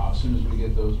 As soon as we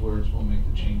get those words, we'll make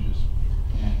the changes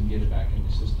and get it back in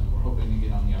the system. We're hoping to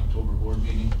get on the October board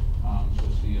meeting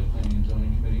with the Planning and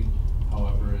Zoning Committee.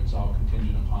 However, it's all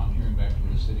contingent upon hearing back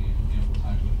from the city and ample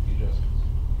time to make the adjustments.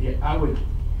 Yeah, I would,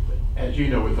 as you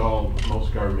know, with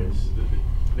most governments,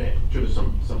 that should have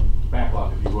some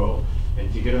backlog, if you will,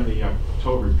 and to get on the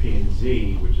October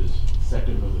P&Z, which is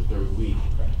second or the third week,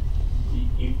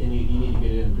 you need to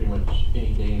get in pretty much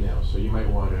any day now. So you might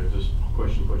want to just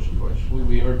push and push and push.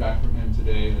 We heard back from him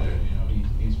today that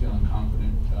he's feeling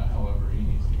confident. However, he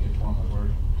needs to get formal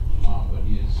word, but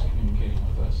he is communicating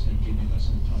with us and keeping us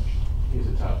in touch. He's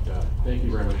a top guy. Thank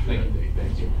you very much for Thank that you. update.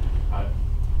 Thank you.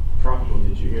 Tropical,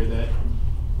 did you hear that?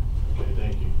 Okay,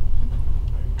 thank you.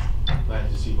 Glad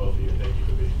to see both of you. Thank you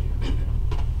for being here.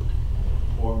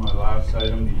 For my last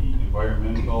item, the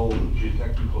environmental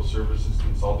geotechnical services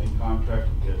consulting contract,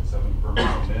 we had 7 firms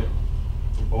submit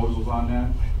proposals on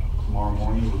that. Tomorrow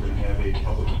morning, we're going to have a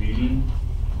public meeting.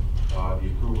 The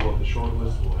approval of the short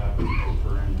list will happen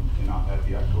over at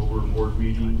the October board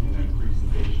meeting, and then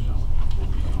presentations will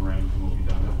be ranked and will be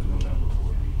done at the November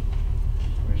board meeting.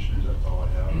 Commissioners, that's all I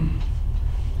have.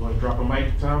 You want to drop a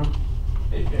mic, Tom?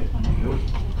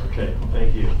 Okay,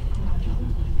 thank you.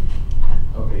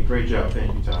 Okay, great job.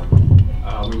 Thank you,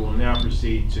 Tom. We will now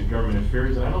proceed to government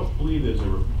affairs, and I don't believe there's a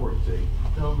report today.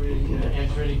 Don't really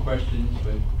answer any questions,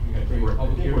 but we got great public I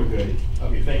think hearing. we're good.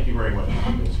 Okay, thank you very much,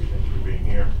 Mr. Minsky. Thank you for being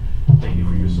here. Thank you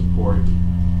for your support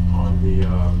on the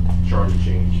charter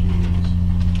change meetings.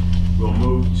 We'll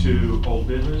move to old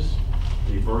business,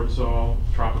 the Birdsall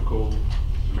Tropical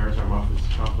Maritime Office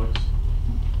Complex.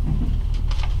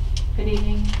 Good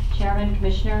evening, Chairman,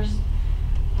 Commissioners.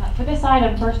 For this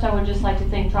item, first I would just like to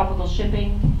thank Tropical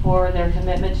Shipping for their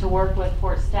commitment to work with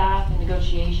port staff in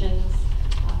negotiations,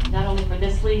 not only for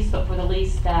this lease, but for the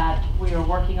lease that we are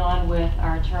working on with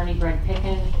our attorney, Greg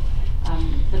Picken.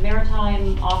 The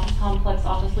Maritime Office Complex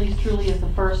office lease truly is the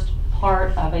first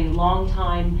part of a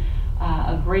long-time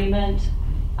agreement.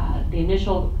 The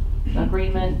initial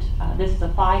agreement, this is a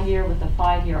 5-year with a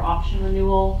 5-year option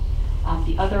renewal.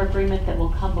 The other agreement that will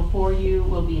come before you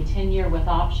will be a 10-year with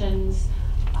options.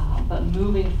 But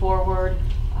moving forward,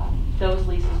 those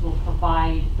leases will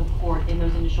provide the port in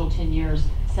those initial 10 years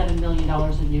 $7 million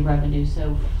in new revenue.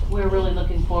 So we're really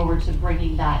looking forward to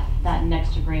bringing that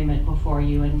next agreement before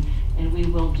you, and we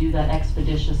will do that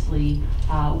expeditiously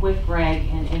with Greg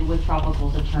and with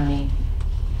Tropical's attorney.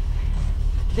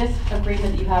 This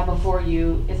agreement that you have before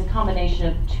you is a combination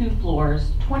of 2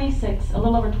 floors, a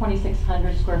little over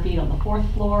 2,600 square feet on the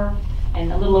 4th floor,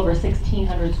 and a little over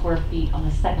 1,600 square feet on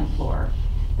the 2nd floor.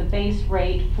 The base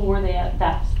rate for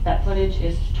that footage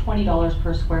is $20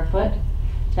 per square foot.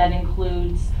 That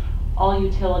includes all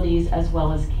utilities as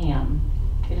well as CAM.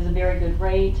 It is a very good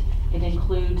rate. It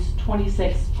includes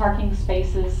 26 parking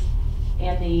spaces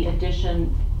and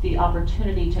the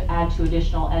opportunity to add 2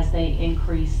 additional as they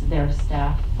increase their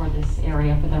staff for this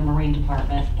area for their marine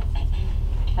department,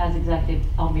 as Executive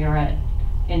Elmira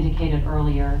indicated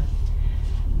earlier.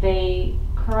 They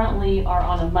currently are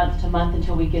on a month-to-month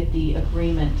until we get the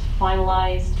agreement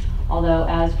finalized, although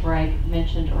as Greg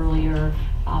mentioned earlier,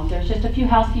 there's just a few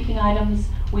housekeeping items.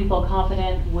 We feel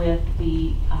confident with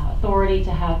the authority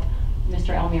to have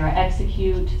Mr. Elmira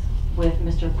execute with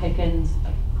Mr. Pickens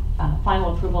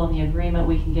final approval on the agreement,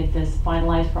 we can get this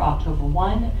finalized for October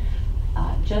 1.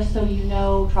 Just so you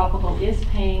know, Tropical is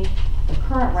paying the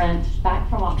current rent back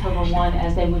from October 1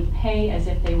 as they would pay as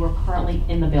if they were currently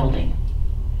in the building.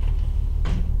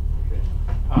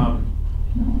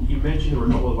 You mentioned there were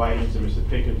a couple of items, and Mr.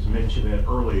 Pickens mentioned that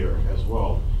earlier as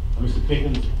well. Mr.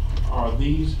 Pickens, are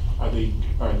the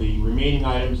remaining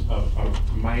items of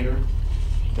minor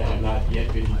that have not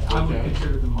yet been worked I out? would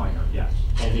consider them minor, yes.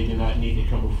 And they do not need to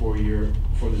come before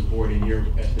this board in your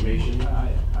estimation?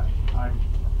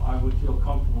 I would feel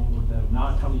comfortable with them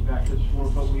not coming back to this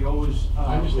board, but we always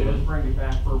bring it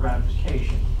back for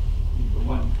ratification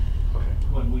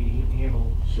when we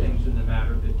handle things in the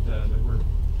matter that we're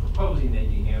proposing they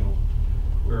be handled,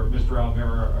 where Mr.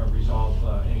 Alvera resolved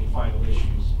any final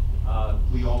issues.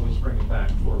 We always bring it back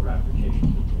for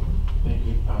ratification. Thank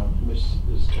you, Ms.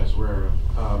 Casarera.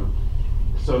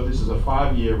 So this is a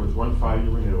 5-year with one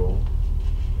 5-year renewal,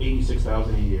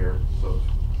 $86,000 a year, so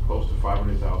close to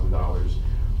 $500,000.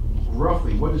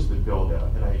 Roughly, what is the build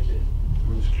out? And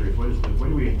I'm just curious, what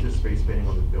do we anticipate spending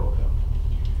on the build out?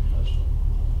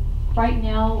 Right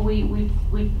now, we've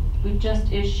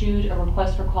just issued a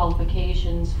request for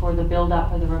qualifications for the build out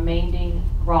for the remaining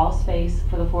raw space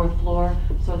for the 4th floor.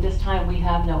 So at this time, we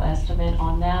have no estimate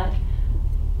on that.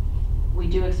 We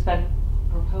do expect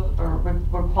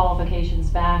qualifications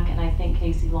back, and I think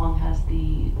Casey Long has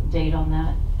the date on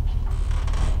that.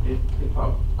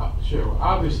 Sure.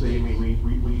 Obviously, I mean,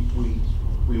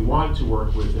 we want to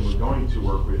work with, and we're going to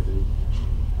work with, and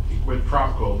with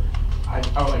Tropical. I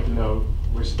would like to know,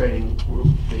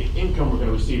 the income we're going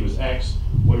to receive is X.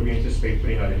 What do we anticipate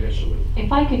putting out initially?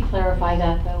 If I could clarify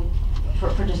that though,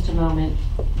 for just a moment,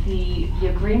 the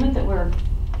agreement that we're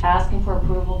asking for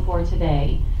approval for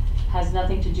today has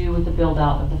nothing to do with the build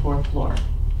out of the 4th floor.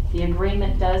 The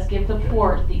agreement does give the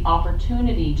port the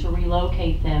opportunity to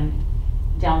relocate them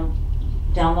down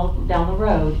the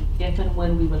road if and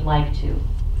when we would like to.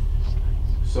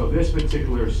 So this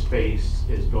particular space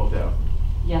is built out?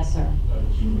 Yes, sir.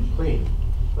 Clean,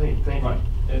 thank you. Right.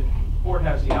 The port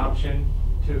has the option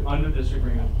to, under this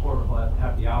agreement, the port will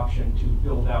have the option to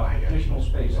build out additional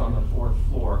space on the 4th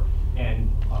floor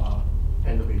and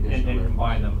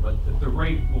combine them. But the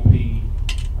rate will be,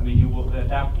 I mean, you will, at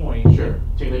that point. Sure,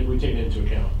 we take that into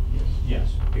account.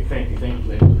 Yes. Okay, thank you for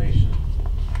the explanation.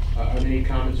 Are there any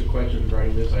comments or questions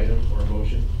regarding this item or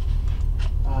motion?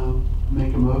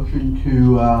 Make a motion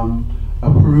to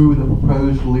approve the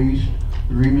proposed lease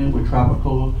agreement with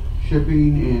Tropical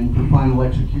Shipping and for final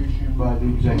execution by the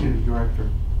executive director.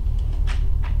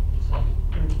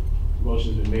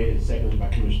 Motion's been made and seconded by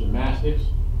Commissioner Mastics.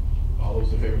 All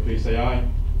those in favor, please say aye.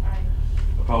 Aye.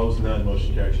 Opposed, none.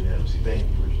 Motion carries unanimously. Thank you,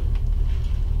 Commissioner.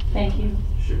 Thank you.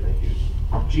 Sure, thank you.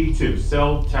 G2,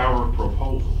 cell tower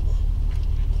proposals.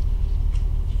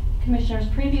 Commissioners,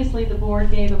 previously the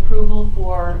board gave approval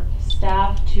for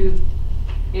staff to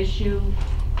issue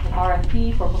the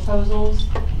RFP for proposals.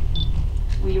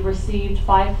 We received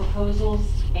 5 proposals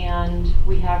and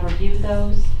we have reviewed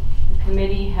those. The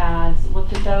committee has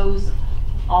looked at those.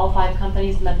 All 5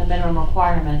 companies met the minimum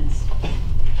requirements.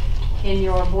 In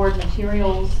your board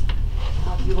materials,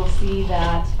 you will see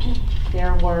that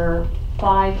there were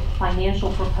 5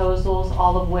 financial proposals,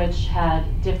 all of which had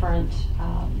different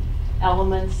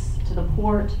elements to the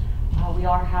port. We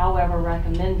are, however,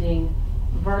 recommending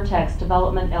Vertex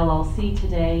Development LLC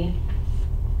today.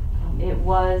 It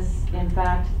was, in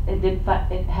fact, it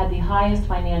had the highest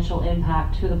financial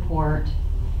impact to the port,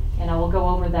 and I will go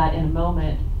over that in a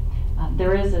moment.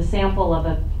 There is a sample of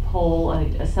a pole,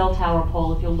 a cell tower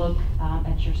pole. If you'll look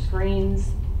at your screens,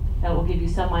 that will give you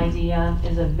some idea.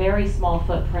 It's a very small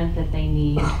footprint that they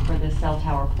need for this cell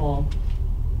tower pole.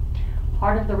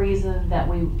 Part of the reason that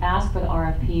we asked for the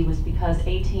RFP was because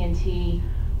AT&T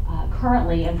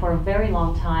currently, and for a very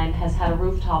long time, has had a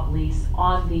rooftop lease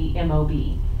on the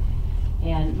MOB.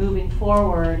 And moving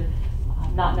forward,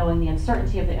 not knowing the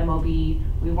uncertainty of the MOB,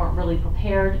 we weren't really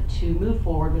prepared to move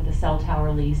forward with the cell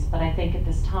tower lease. But I think at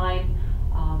this time,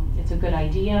 it's a good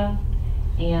idea.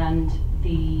 And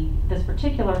this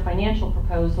particular financial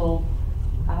proposal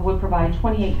would provide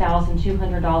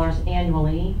 $28,200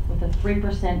 annually with a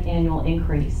 3% annual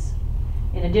increase.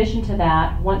 In addition to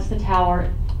that, once the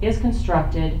tower is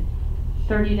constructed,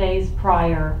 30 days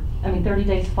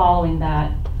following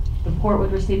that, the port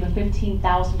would receive a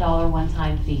 $15,000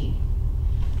 one-time fee.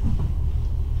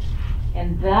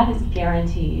 And that is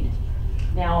guaranteed.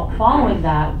 Now, following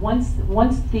that, once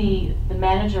the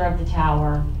manager of the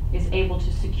tower is able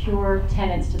to secure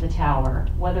tenants to the tower,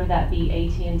 whether that be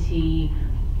AT&T,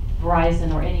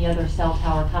 Verizon, or any other cell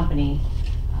tower company,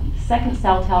 The second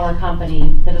cell tower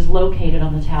company that is located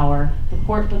on the tower, the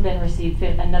port would then receive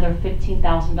another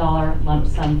 $15,000 lump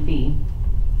sum fee.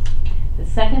 The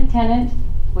second tenant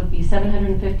would be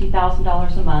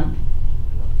 $750,000 a month.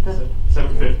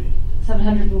 $750.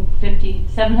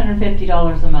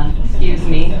 $750 a month, excuse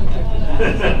me.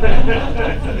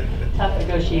 Tough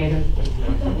negotiator.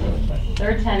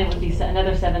 Third tenant would be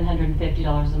another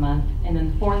 $750 a month, and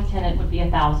then the fourth tenant would be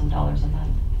 $1,000 a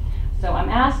month. So I'm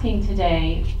asking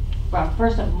today, well,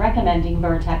 first I'm recommending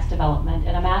Vertex Development,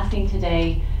 and I'm asking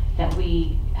today that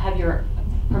we have your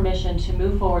permission to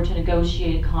move forward to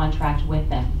negotiate a contract with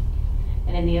them.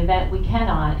 And in the event we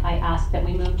cannot, I ask that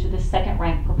we move to the second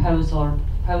ranked proposer,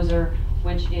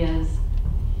 which is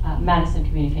Madison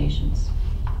Communications.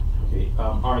 Okay,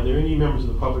 are there any members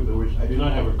of the public that wish, I do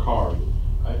not have a card.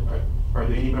 Are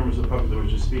there any members of the public that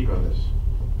wish to speak on this?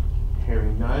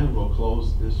 Hearing none, we'll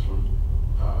close this from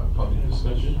public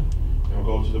discussion and we'll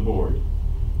go to the board.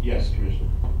 Yes, Commissioner.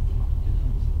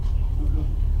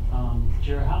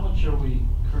 Jared, how much are we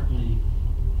currently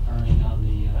earning on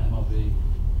the MLB?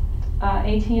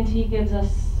 AT&T gives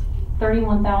us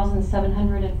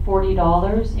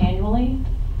 $31,740 annually.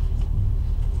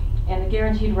 And the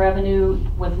guaranteed revenue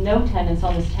with no tenants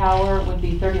on this tower would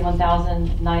be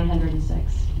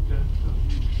 $31,906.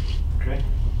 Okay.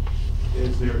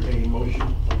 Is there a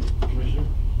motion, Commissioner?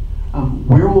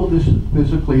 Where will this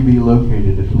physically be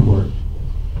located at the port?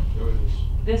 There it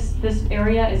is. This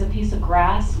area is a piece of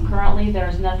grass. Currently,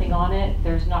 there's nothing on it.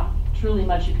 There's not truly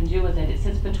much you can do with it. It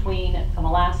sits between a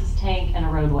molasses tank and a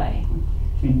roadway.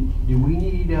 And do we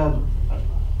need a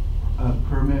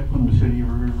permit from the city of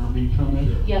River Beach on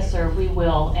this? Yes, sir, we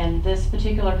will. And this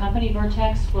particular company,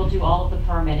 Vertex, will do all of the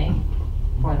permitting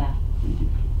for that.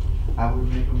 I would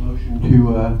make a motion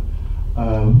to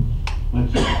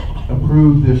let's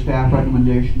approve the staff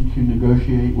recommendation to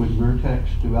negotiate with Vertex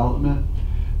Development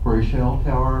for a cell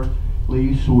tower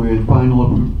lease with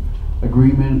final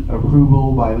agreement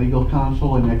approval by legal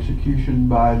counsel and execution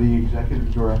by the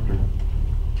executive director.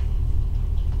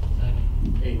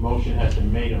 A motion has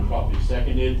been made and properly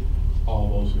seconded. All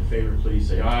those in favor, please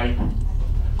say aye.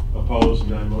 Opposed?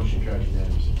 None. Motion carries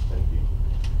unanimously. Thank you.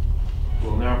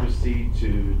 We'll now proceed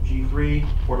to G3,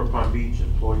 Port of Palm Beach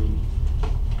Employee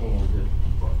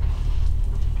Handbook.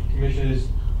 Commissioners,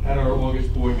 at our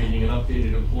August board meeting, an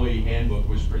updated employee handbook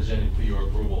was presented for your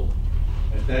approval.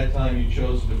 At that time, you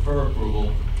chose to defer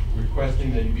approval,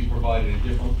 requesting that you be provided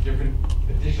different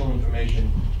additional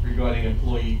information regarding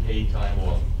employee paid time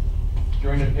off.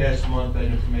 During the past month, that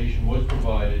information was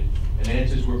provided, and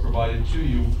answers were provided to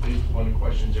you based upon the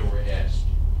questions that were asked.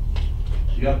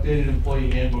 The updated employee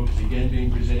handbook is again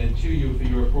being presented to you for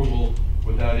your approval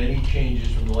without any changes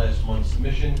from the last month's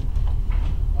submission.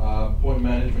 Port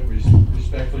Management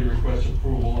respectfully requests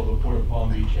approval of the Port of Palm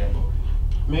Beach handbook.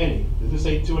 Manny, does this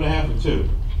say 2.5 or 2?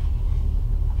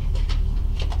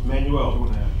 Manuel,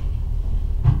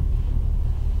 2.5.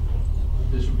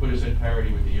 This would put us at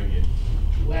parity with the union.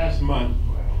 Last month,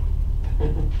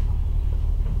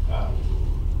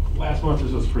 last month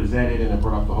this was presented and it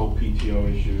brought up the whole PTO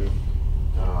issue,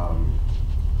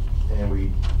 and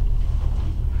we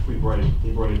brought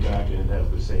it back and it has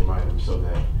the same item, so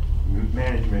that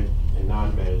management and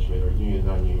non-management, or union and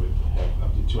non-union, would have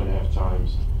up to 2.5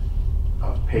 times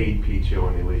of paid PTO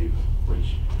when they leave,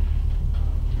 which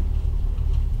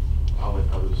I'll let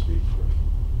others speak for.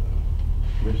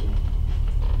 Commissioner.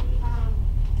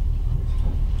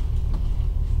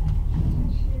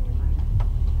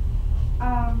 I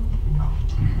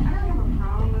don't have a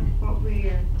problem with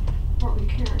what we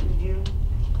currently do,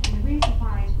 and the reason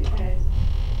why is because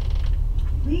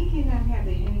we cannot have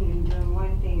the union doing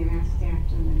one thing and our staff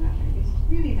doing another. It's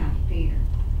really not fair.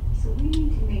 So we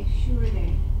need to make sure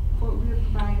that what we're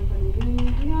providing for the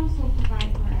union, we also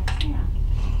provide for our staff.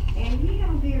 And we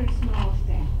have a very small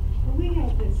staff, but we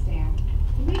have good staff.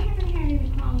 And we haven't had any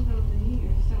problems over the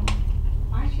years, so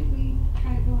why should we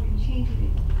try to go and change it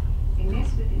and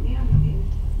mess with it now? Because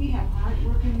we have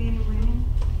hard-working men and women.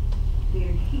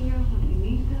 They're here when we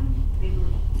need them. They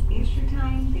work extra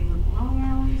time. They work long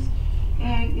hours.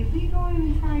 And if we go in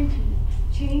and try to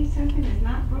change something that's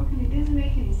not broken, it doesn't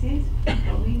make any sense.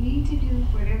 But we need to do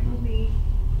whatever we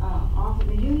offer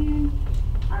the union.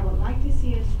 I would like to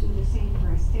see us do the same for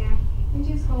our staff and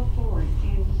just go forward.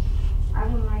 And I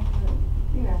would like to,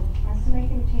 us to make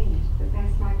any changes. But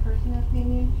that's my personal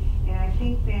opinion. And I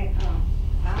think that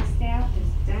our staff has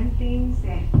done things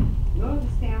that no other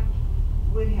staff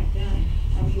would have done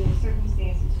under the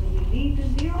circumstances. So we need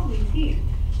them, they're always here.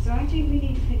 So I think we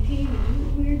need to continue to do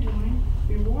what we're doing,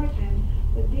 reward them,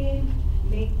 but then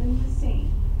make them the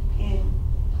same and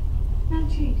not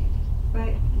change it.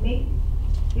 but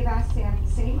give our staff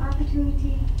the same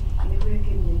opportunity, and if we're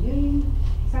giving the union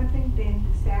something, then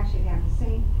the staff should have the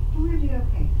same, and we'll be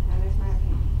okay. Now, that's my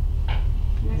opinion.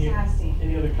 And that's how I stand.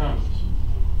 Any other comments?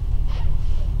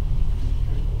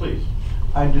 Please.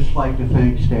 I'd just like to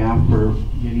thank staff for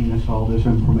getting us all this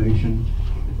information.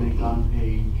 I think on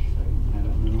page,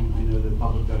 I know the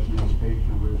public doesn't know the page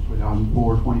numbers, but on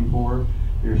 424,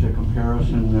 there's a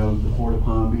comparison of the Port of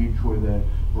Palm Beach with a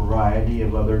variety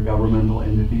of other governmental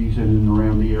entities in and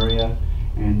around the area.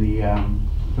 And the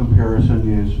comparison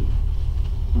is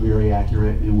very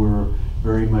accurate, and we're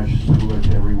very much similar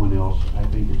to everyone else. I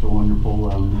think it's a wonderful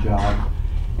job.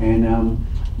 And,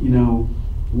 you know,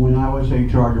 when I was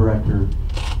HR director,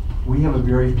 we have a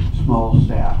very small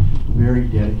staff, very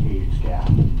dedicated staff.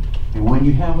 And when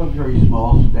you have a very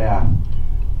small staff,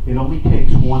 it only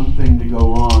takes one thing to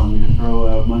go wrong to throw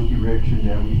a monkey wrench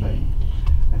into everything.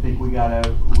 I think we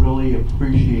gotta really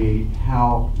appreciate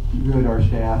how good our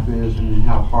staff is and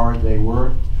how hard they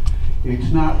work.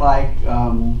 It's not like, you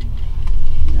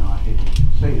know, I hate to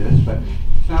say this, but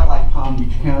it's not like Palm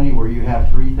Beach County where you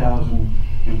have 3,000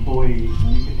 employees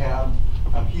and you could have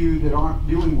a few that aren't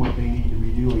doing what they need to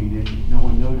be doing and no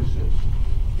one notices.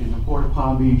 In the Port of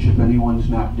Palm Beach, if anyone's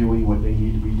not doing what they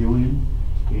need to be doing,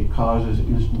 it causes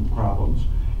instant problems.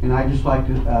 And I'd just like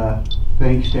to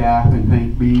thank staff and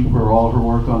thank Bea for all her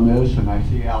work on this. And I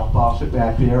see Al Fawcett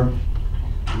back there.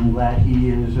 I'm glad he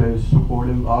is as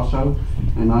supportive also.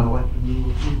 And I'd like to move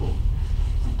with people.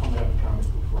 I have a comment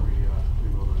before we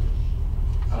vote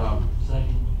on it.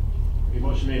 Second. Okay,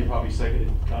 motion made and probably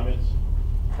seconded. Comments?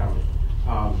 Comment.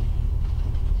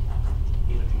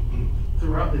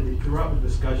 Throughout the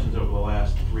discussions over the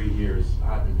last 3 years,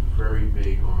 I've been very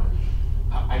big on.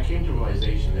 I came to the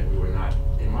realization that we were not,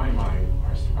 in my mind,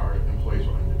 our employees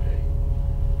were underpaid.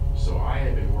 So I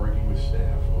have been working with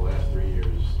staff for the last 3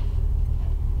 years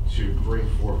to bring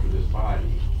forth to this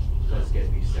body, let's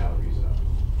get these salaries up.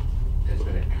 It's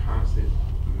been a constant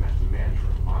mantra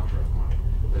of mine.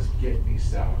 Let's get these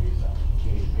salaries up.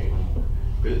 We need to pay them more.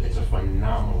 But it's a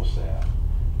phenomenal staff.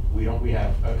 We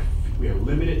have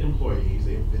limited employees.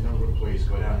 The number of employees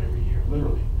go down every year,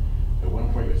 literally. At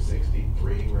one point, we're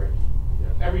 63.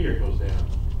 Every year it goes down,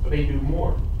 but they do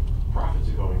more. Profits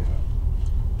are going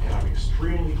up, and I'm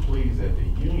extremely pleased that the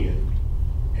union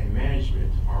and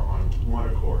management are on one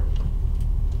accord.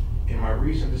 In my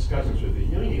recent discussions with the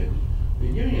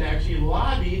union actually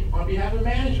lobbied on behalf of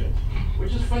management,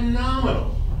 which is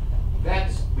phenomenal.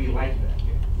 We like that.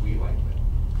 We like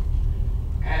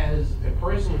that. As a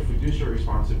person with fiduciary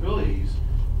responsibilities,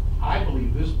 I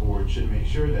believe this board should make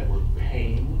sure that we're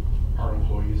paying our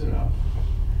employees enough,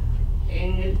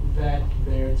 and that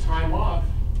their time off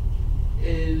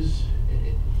is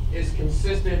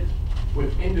consistent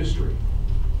with industry.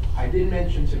 I did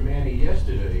mention to Manny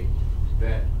yesterday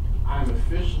that I'm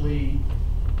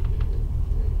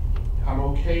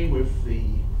okay with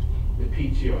the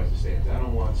PTO as it stands. I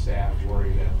don't want staff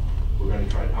worrying that I'm going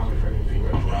to try anything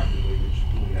retroactively, which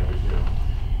we never do.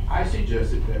 I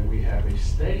suggested that we have a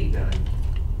study done,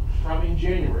 probably in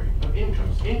January, of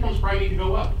incomes. Incomes probably need to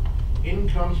go up.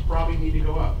 Incomes probably need to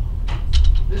go up.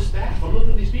 This staff, I'm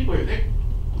looking at these people here, they're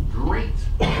great.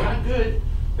 They're not good,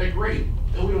 they're great.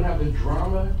 And we don't have the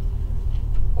drama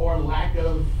or lack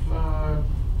of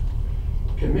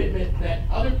commitment that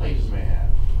other places may have.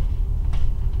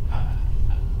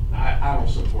 I don't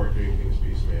support doing things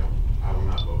piecemeal. I will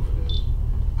not vote for this.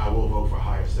 I will vote for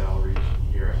higher salaries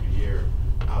year after year.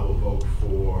 I will vote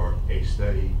for a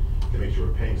study to make sure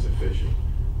we're paying sufficient.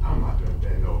 I'm not going to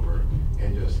bend over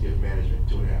and just give management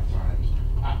 2.5 times.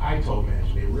 I told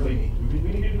management they really we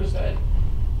need to do a study.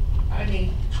 I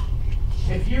mean,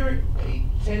 if you're a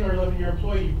 10 or 11 year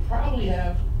employee, you probably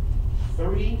have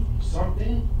 30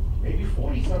 something, maybe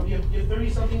 40 something. You have 30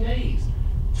 something days.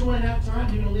 2.5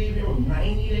 times, you're going to leave here with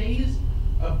 90 days.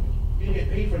 You're going to get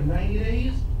paid for 90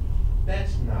 days.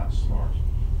 That's not smart.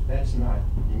 That's not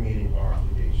meeting our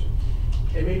obligation.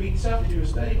 It may be tough to do a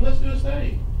study, but let's do a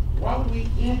study. Why would we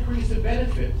increase the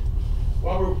benefit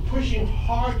while we're pushing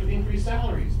hard to increase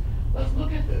salaries? Let's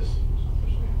look at this.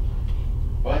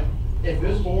 But if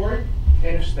this board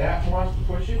and if staff wants to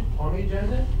push it on the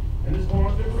agenda, and this board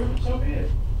wants to approve it, so be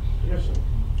it. Yes, sir.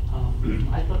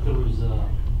 I thought there was a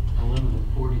limit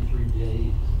of 43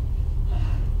 days.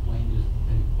 Wayne just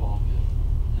didn't balk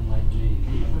it, and like me.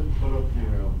 Put up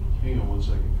your, hang on 1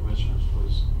 second, commissioners,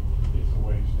 please. It's a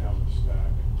ways down the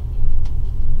stack.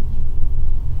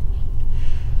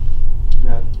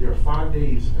 Now, there are 5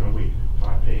 days in a week,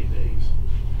 5 paid days.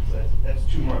 So that's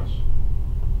 2 months.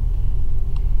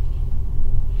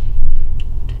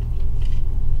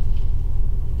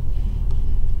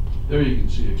 There you can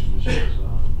see it, Commissioners.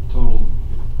 Total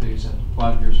days at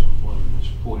 5 years of employment is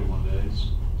 41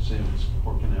 days, same as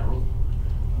Port Canaveral,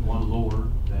 one lower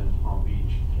than Palm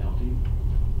Beach County,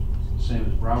 same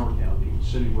as Broward County,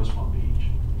 City of West Palm Beach.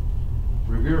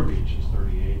 Riviera Beach is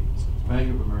 38,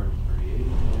 Bank of America 38,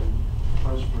 and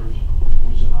Pressburg,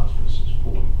 which is a hospice, is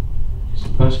 40. It's the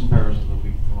best comparison that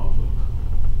we can come up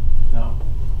with. Now,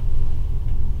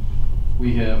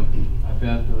 we have, I've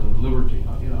had Liberty,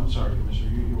 I'm sorry,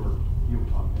 Commissioner, you were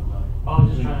talking about it. I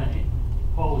was just trying to,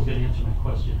 Paul was gonna answer my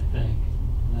question, I think.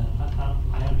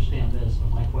 I understand this,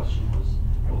 but my question was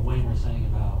what Wayne was saying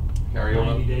about Carry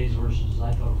over. 90 days versus,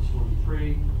 I thought it was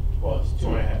 43. Well, it's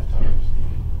 2.5 times.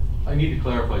 I need to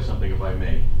clarify something if I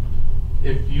may.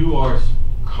 If you are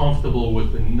comfortable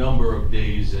with the number of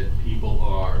days that people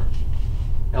are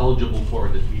eligible for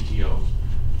the PTO,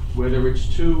 whether it's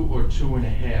 2 or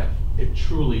 2.5, it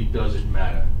truly doesn't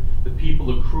matter. The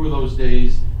people accrue those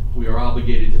days, we are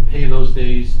obligated to pay those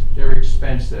days, they're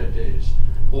expensed that days.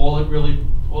 The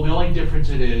only difference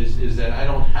it is that I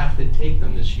don't have to take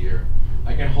them this year.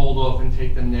 I can hold off and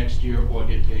take them next year or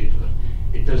get paid for them.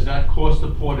 It does not cost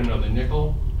the port another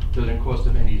nickel, doesn't cost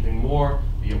them anything more.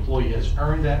 The employee has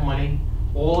earned that money.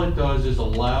 All it does is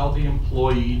allow the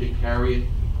employee to carry it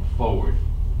forward.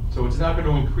 So it's not going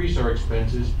to increase our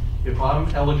expenses. If I'm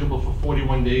eligible for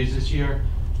 41 days this year,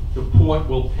 the port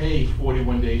will pay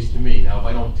 41 days to me. Now, if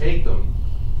I don't take them,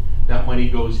 that money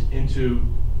goes into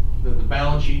the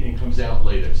balance sheet and comes out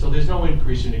later. So there's no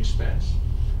increase in expense.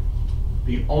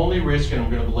 The only risk, and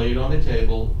I'm going to lay it on the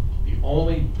table, the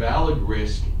only valid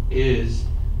risk is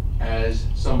as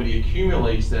somebody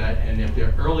accumulates that, and if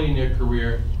they're early in their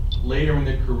career, later in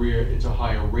their career, it's a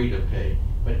higher rate of pay.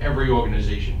 But every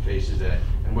organization faces that.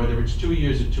 And whether it's 2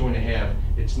 years or 2.5,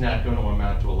 it's not going to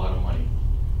amount to a lot of money.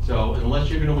 So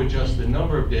unless you're going to adjust the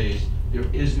number of days, there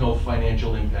is no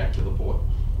financial impact to the port.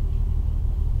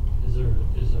 Is there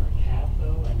a cap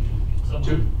though? I mean, can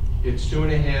someone... It's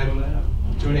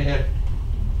 2.5. 2.5.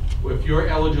 If you're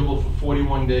eligible for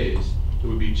 41 days, it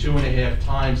would be 2.5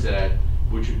 times that,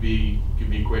 which would be, give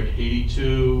me a quick,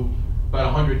 82,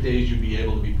 about 100 days you'd be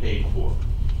able to be paid for.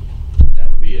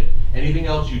 That would be it. Anything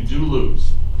else you do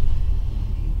lose.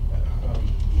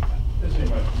 This is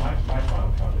my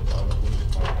final comment on it, which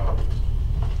is my colleagues.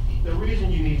 The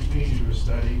reason we need to do a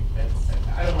study, and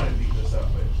I don't want to beat this up,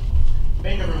 but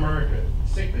Bank of America,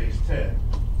 sick days 10.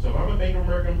 So if I'm a Bank of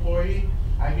America employee,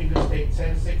 I can just take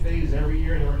 10 sick days every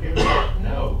year and work every year?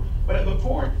 No. But at the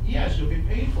port, yes, you'll get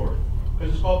paid for it.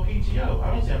 Because it's called PTO.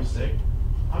 I don't say I'm sick.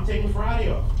 I'm taking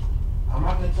Friday off. I'm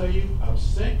not going to tell you I'm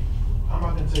sick. I'm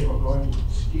not going to tell you I'm going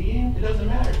skiing. It doesn't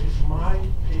matter. It's my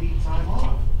paid time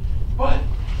off. But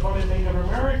if I'm at Bank of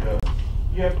America,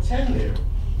 you have 10 there.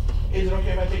 Is it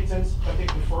okay if I take 10? If I take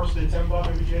the 1st to the 10th off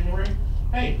every January?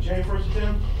 Hey, January 1st to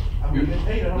 10th, I'm going to get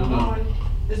paid. I don't mind.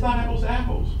 It's not apples to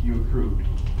apples. You accrued.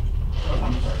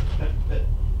 I'm sorry.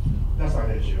 That's not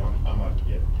an issue. I'm not.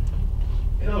 Yeah.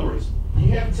 In other words, you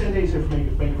have 10 days here for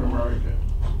Bank of America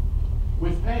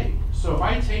with pay. So if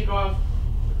I take off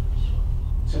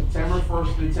September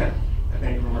 1st to the 10th at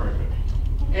Bank of America,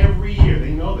 every year,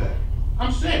 they know that.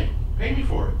 I'm sick. Pay me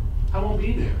for it. I won't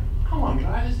be there. Come on,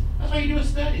 guys. That's why you do a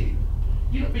study.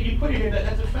 But you put it in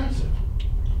that's offensive.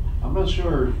 I'm not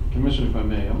sure, Commissioner, if I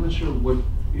may, I'm not sure what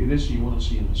it is you want to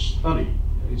see in the study.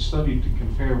 It's studied to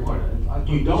compare what?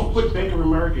 You don't put Bank of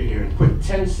America here and put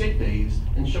 10 sick days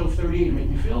and show 38 to make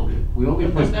me feel good. We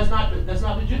only put, that's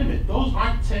not legitimate. Those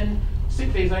aren't 10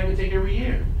 sick days I can take every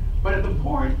year. But at the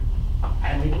port,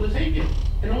 I'm able to take it.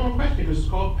 And no one question because it's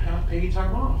called paid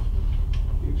time off.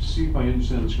 See if I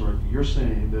understand this correctly. You're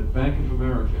saying that Bank of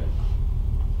America,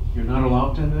 you're not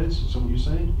allowed 10 days? Is that what you're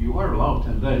saying? You are allowed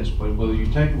 10 days, but whether you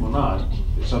take them or not,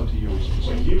 it's up to you.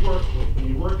 When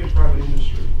you work in private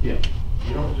industry, yeah,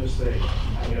 you don't just say,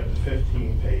 I get up to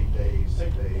 15 paid days,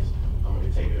 sick days, I'm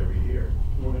going to take it every year.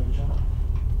 You won't have a job.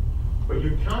 But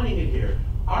you're counting it here.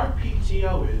 Our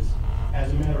PTO is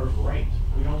as a matter of right.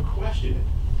 We don't question it.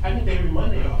 I can take every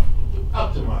Monday off,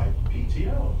 up to my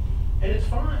PTO, and it's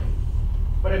fine.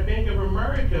 But at Bank of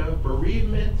America,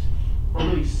 bereavement, or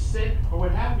really sick, or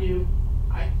what have you,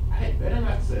 I better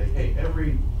not say, hey,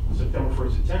 every September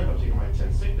 1st to 10th, I'm taking my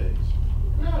 10 sick days.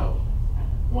 No,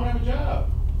 I won't have a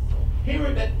job. Here,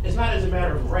 it's not as a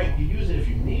matter of right. You use it if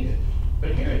you need it.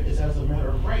 But here, it's as a matter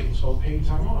of right. It's called paid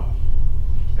time off.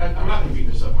 I'm not going to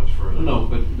beat this up much further. No,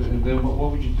 but then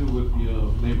what would you do with the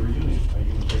labor union? Are you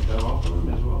going to take that off of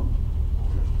them as well?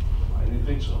 I didn't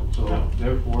think so. So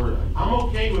therefore, I'm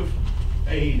okay with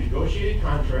a negotiated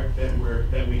contract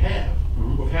that we have.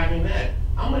 With having that,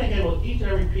 I'm going to handle each and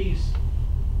every piece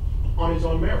on its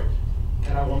own merit,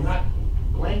 and I will not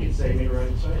blanket statement right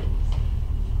inside.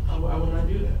 I would not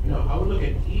do that. No, I would look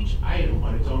at each item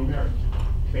on its own merit,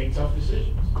 make tough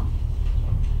decisions.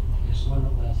 Just one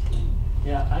last thing.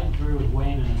 Yeah, I agree with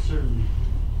Wayne in a certain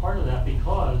part of that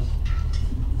because,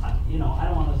 you know, I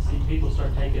don't want to see people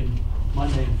start taking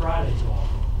Monday and Fridays off.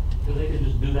 Because they can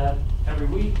just do that every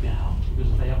week now,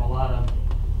 because if they have a lot of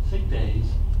sick days.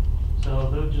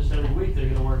 So they'll just every week, they're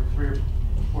gonna work 3 or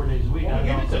 4 days a week. Well, I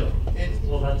give don't it to know. them. It's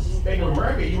Well, that's. Bank of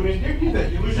America, you wouldn't dare do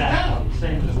that, you lose your Exactly, job.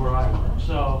 same as where I work.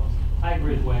 So I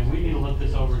agree with Wayne, we need to look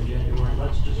this over in January.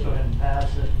 Let's just go ahead and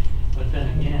pass it. But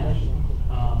then again,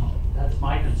 that's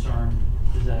my concern,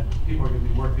 is that people are gonna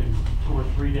be working 2 or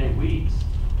 3 day weeks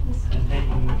and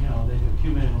taking, you know, they've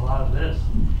accumulated a lot of this,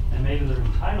 and maybe they're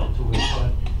entitled to it,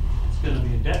 but it's gonna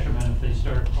be a detriment if they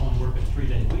start only working 3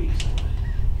 day weeks.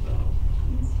 So.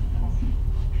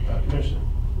 Commissioner.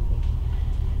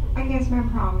 I guess my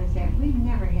problem is that we've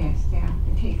never had staff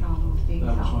to take all those days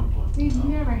That was off. my point. We've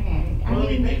never had it. I Well,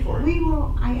 we mean, pay for it. we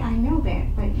will, I know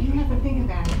that, but you have to think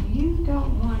about it. You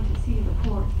don't want to see a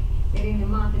report that in the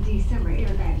month of December,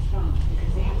 everybody's gone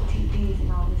because they have to take days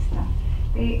and all this stuff.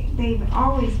 They've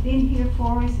always been here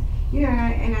for us. You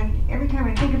know, every time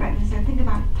I think about this, I think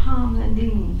about Tom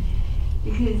Lundin,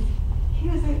 because he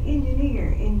was an engineer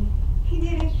and he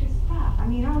did extra stuff. I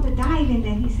mean, all the diving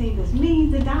that he saved us,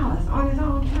 millions of dollars on his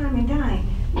own time and dime.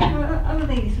 You know, other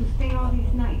ladies who stay all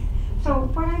these nights. So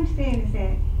what I'm saying is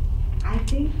that I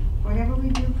think whatever we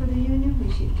do for the union,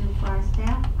 we should do for our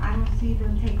staff. I don't see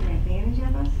them taking advantage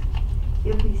of us.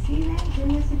 If we see that,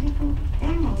 then it's a different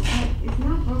animal. But it's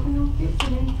not broken, no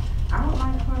fixing it. I would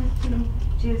like for us to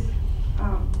just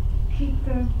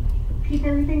keep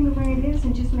everything the way it is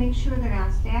and just make sure that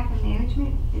our staff and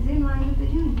management is in line with the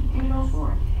union and go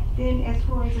for it. Then as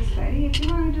far as a study, if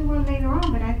you want to do one later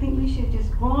on, but I think we should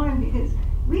just go on because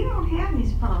we don't have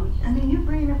these problems. I mean, you're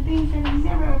bringing up things that have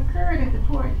never occurred at the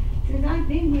port since I've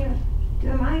been here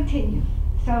to my tenure.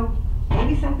 So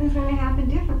maybe something's going to happen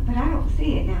different, but I don't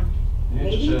see it now. Yeah,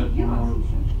 Maybe just add you don't see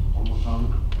something. one more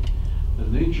comment. The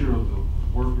nature of the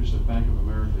workers at Bank of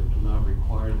America do not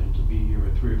require them to be here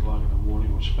at 3 o'clock in the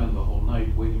morning or spend the whole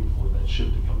night waiting for that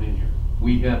ship to come in here.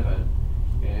 We have that,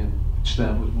 and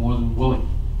staff was more than willing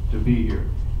to be here.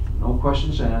 No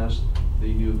questions asked.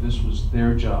 They knew this was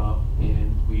their job,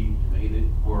 and we made it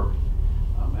work.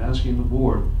 I'm asking the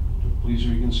board to please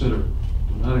reconsider.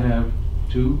 Do not have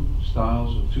 2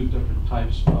 styles or 2 different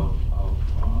types of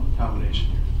accommodation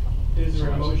here. Is there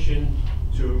a motion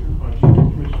to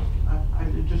approve? Commissioner?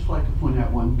 I'd just like to point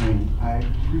out one thing. I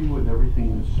agree with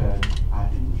everything that's said. I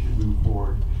think we should move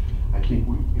forward. I think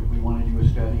if we want to do a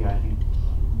study, I think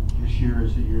this year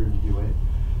is the year to do it.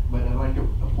 But I'd like to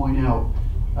point out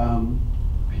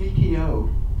PTO,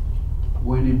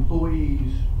 when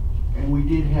employees, and we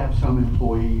did have some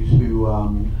employees who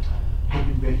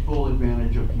took full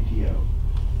advantage of PTO,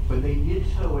 but they did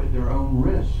so at their own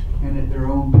risk and at their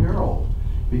own peril,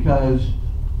 because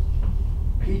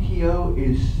PTO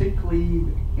is sick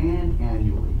leave and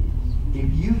annual leave.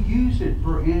 If you use it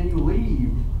for annual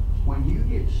leave, when you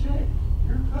get sick,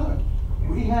 you're good.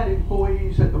 We had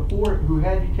employees at the port who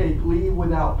had to take leave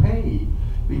without pay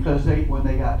because when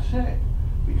they got sick,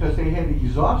 because they had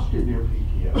exhausted their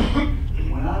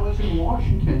PTO. When I was in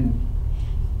Washington,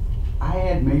 I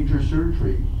had major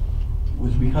surgery. It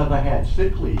was because I had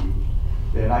sick leave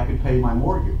that I could pay my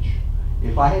mortgage.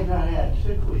 If I had not had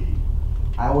sick leave,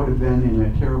 I would have been in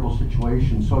a terrible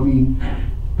situation. So I mean,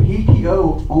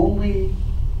 PTO, only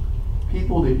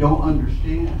people that don't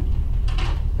understand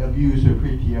abuse their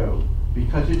PTO,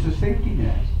 because it's a safety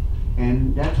net,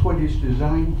 and that's what it's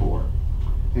designed for.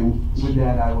 And with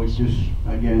that, I would just,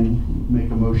 again,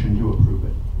 make a motion to approve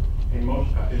it. A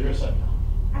motion, is there a second?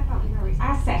 I thought you already,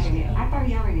 I seconded it. I thought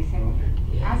you already seconded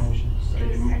it. I Motion.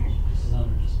 second. This is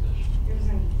under discussion. It was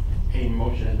in. A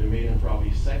motion has been made and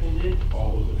probably seconded.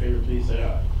 All those in favor, please say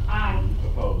aye. Aye.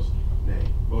 Opposed? Nay.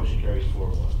 Motion carries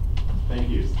 4-1. Thank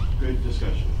you. Good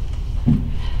discussion.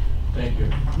 Thank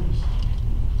you.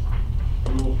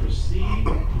 We will proceed.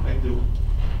 I'd like to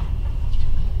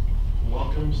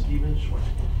welcome Stephen Schweck.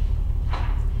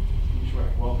 Stephen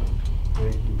Schweck, welcome.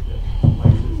 Thank you. I'd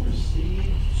like to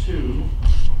proceed to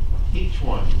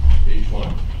H1.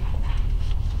 H1.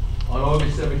 On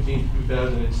August 17,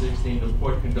 2016, the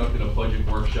port conducted a budget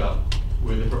workshop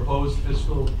where the proposed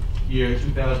fiscal year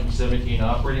 2017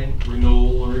 operating,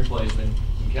 renewal, and replacement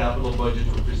and capital budgets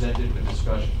were presented for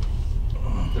discussion.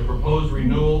 The proposed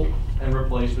renewal and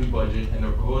replacement budget and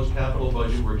the proposed capital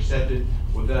budget were accepted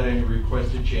without any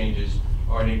requested changes,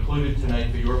 are included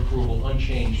tonight for your approval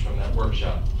unchanged from that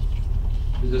workshop.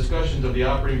 The discussions of the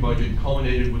operating budget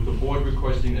culminated with the board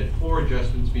requesting that 4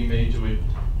 adjustments be made to it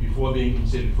before being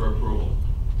considered for approval.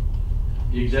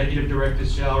 The executive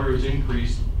director's salary was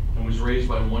increased and was raised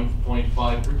by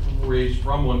raised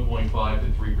from 1.5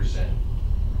 to 3%.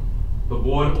 The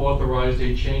board authorized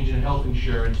a change in health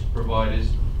insurance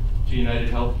providers to United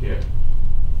Healthcare.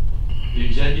 The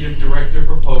executive director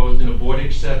proposed and the board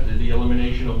accepted the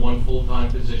elimination of 1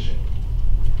 full-time position.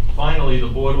 Finally, the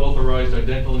board authorized our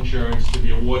dental insurance to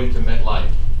be awarded to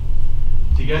MetLife.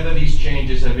 Together, these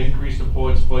changes have increased the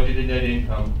board's budgeted net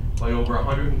income by over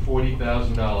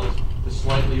 $140,000 to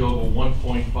slightly over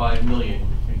 $1.5 million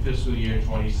in fiscal year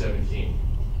 2017.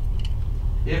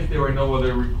 If there are no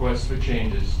other requests for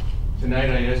changes, tonight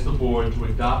I ask the board to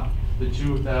adopt the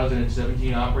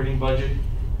 2017 operating budget,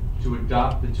 to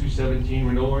adopt the 2017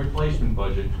 renewal and replacement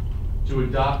budget, to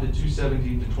adopt the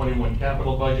 2017 to 21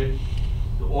 capital budget,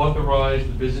 to authorize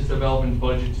the business development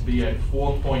budget to be at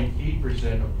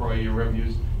 4.8% of prior year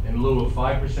revenues in lieu of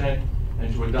 5%,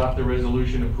 and to adopt the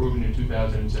resolution approving the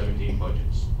 2017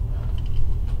 budgets.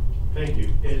 Thank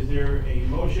you. Is there a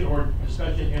motion or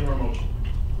discussion and or motion?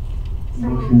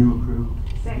 Motion to approve.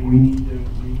 Do we need to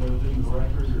read those into the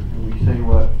record, or can we say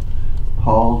what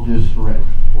Paul just read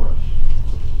for us?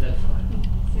 That's fine.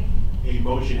 A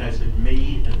motion has been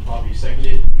made and probably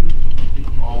seconded.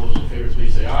 All those in favor,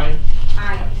 please say aye.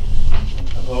 Aye.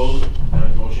 Opposed?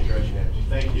 None. Motion carries unanimously.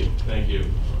 Thank you. Thank you.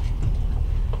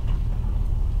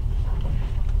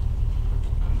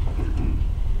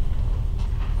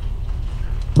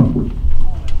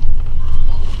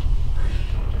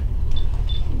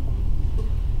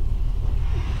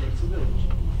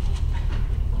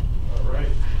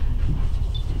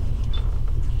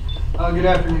 All right. Good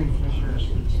afternoon, Commissioners.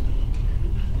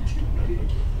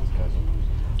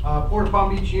 Port of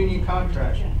Palm Beach Union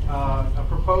contract. A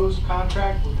proposed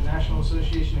contract with the National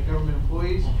Association of Government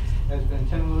Employees has been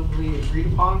tentatively agreed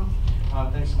upon,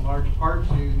 thanks in large part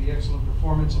to the excellent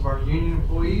performance of our union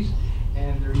employees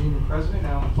and their union president,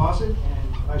 Alan Fawcett,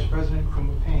 and Vice President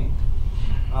Kuma Payne.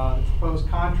 The proposed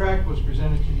contract was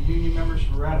presented to the union members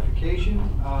for ratification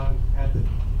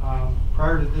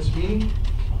prior to this meeting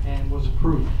and was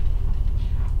approved.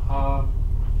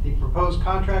 The proposed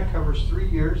contract covers 3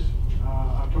 years,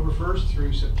 October 1st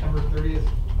through September 30th,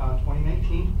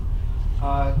 2019.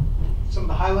 Some of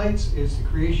the highlights is the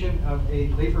creation of a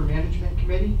labor management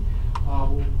committee,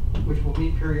 which will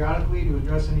meet periodically to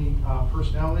address any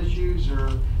personnel issues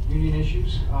or union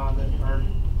issues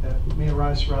that may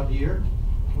arise throughout the year,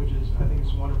 which is, I think,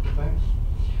 is a wonderful thing.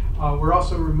 We're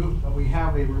also we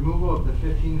have a removal of the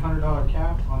 $1,500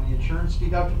 cap on the insurance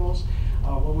deductibles.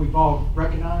 What we've all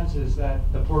recognized is that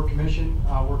the Port Commission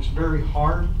works very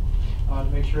hard to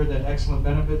make sure that excellent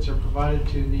benefits are provided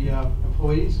to the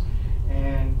employees.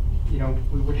 And you know,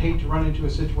 we would hate to run into a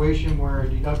situation where a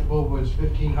deductible was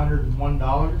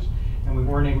 $1,501 and we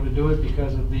weren't able to do it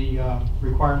because of the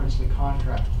requirements of the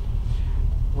contract.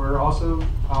 We're also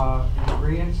in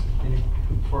agreement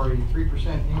for a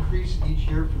 3% increase each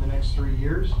year for the next 3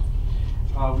 years.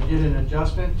 We did an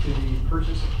adjustment to the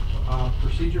purchase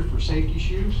procedure for safety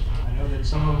shoes. I know that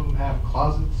some of them have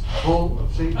closets full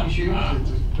of safety shoes.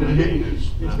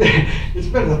 It's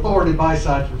been an authority buy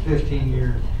side for 15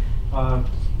 years.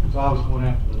 So I was going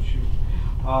after those shoes.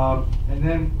 And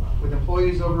then with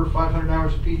employees over 500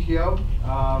 hours of PTO,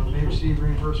 they receive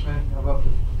reimbursement of up to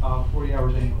 40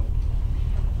 hours annually.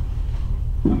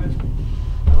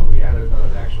 We had it,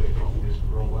 actually, I think we did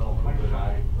real well, but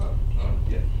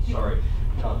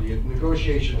the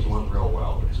negotiations went real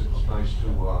well. It's nice to,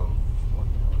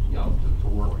 you know, to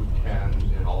work with Ken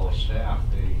and all the staff.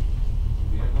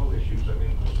 We had no issues. I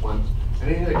mean, just once,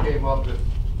 anything that came up that,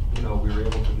 you know, we were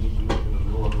able to meet in the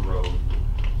middle of the road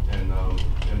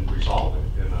and resolve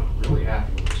it. And I'm really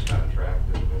happy with this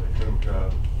contract, and I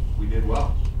think we did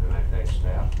well. And I thank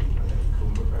staff and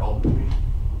Kumba for helping me.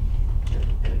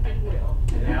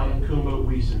 And Alan Kumba,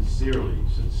 we sincerely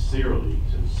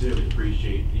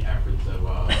appreciate the efforts of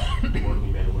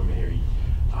working men and women here.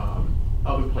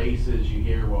 Other places you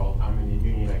hear, well, I'm in the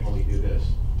union, I can only do this.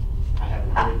 I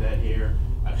haven't heard that here.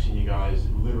 I've seen you guys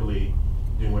literally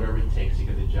doing whatever it takes to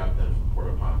get the job done for Port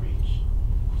of Palm Beach.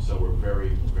 So we're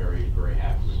very, very, very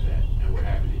happy with that. And we're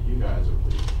happy that you guys are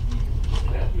pleased.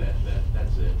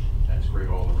 That's it. That's great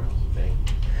all around, so thank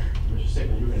you. Mr.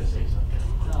 Sigmund, you were going to say something.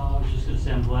 I was just going to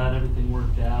say I'm glad everything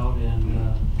worked out,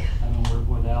 and I've been working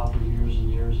with Al for years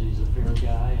and years. He's a fair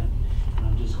guy, and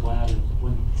I'm just glad it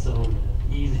went so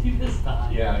easy this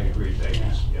time. Yeah, I agree. Thank you.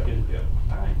 Yeah, good. Yeah.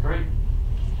 All right, great.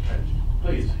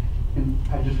 Please. And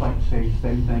I'd just like to say the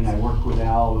same thing. I worked with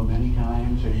Al many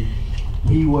times, and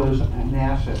he was an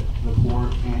asset to the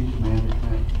board and to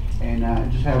management. And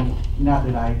just have, not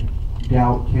that I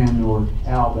doubt Ken or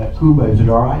Al, but Cuba, is it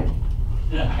all right?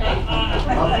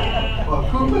 Well,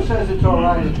 Cuba says it's all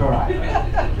right, it's all right. Is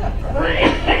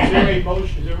there a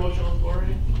motion, is there a motion on the floor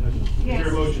already? Is there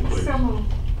a motion, please? So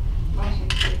moved. Motion,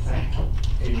 please.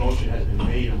 A motion has been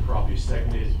made and properly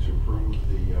seconded to approve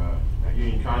the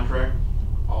union contract.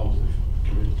 All those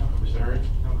in, Mr. Hern?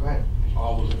 No, go ahead.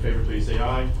 All those in favor, please say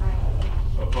aye.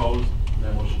 Opposed? And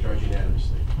that motion carries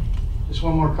unanimously. Just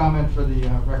one more comment for the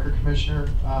record commissioner.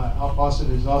 Al Fawcett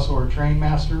is also our train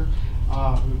master,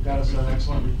 who got us an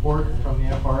excellent report from the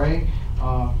FRA.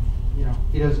 You know,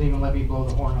 he doesn't even let me blow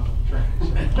the horn on the train. So.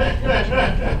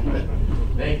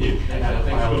 Thank you. Thanks,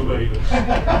 everybody.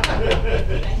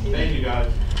 Thank you,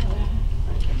 guys.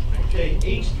 Okay,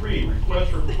 H3,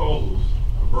 request for proposals,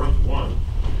 berth 1.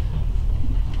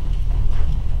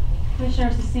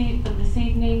 Commissioners, this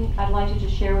evening, I'd like to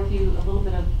just share with you a little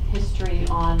bit of history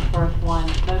on berth 1.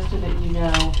 Most of it you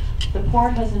know. The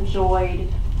port has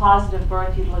enjoyed positive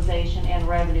berth utilization and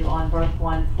revenue on berth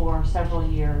 1 for several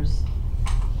years.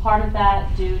 Part of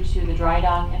that due to the dry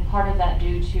dock, and part of that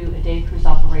due to a day cruise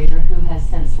operator who has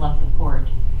since left the port.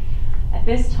 At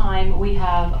this time, we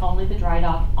have only the dry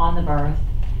dock on the berth,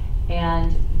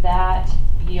 and that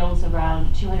yields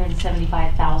around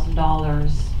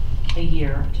 $275,000 a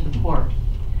year to the port.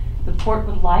 The port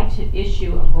would like to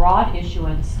issue a broad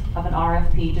issuance of an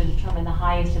RFP to determine the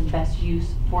highest and best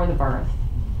use for the berth.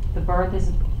 The berth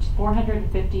is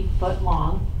 450 foot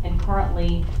long, and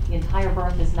currently the entire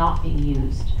berth is not being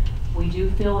used. We do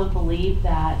feel and believe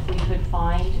that we could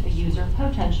find a user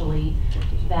potentially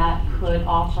that could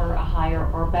offer a higher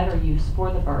or better use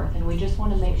for the berth, and we just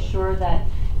want to make sure that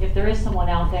if there is someone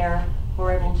out there,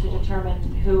 we're able to determine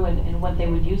who and what they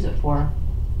would use it for.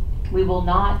 We will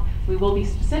be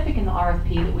specific in the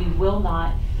RFP that we will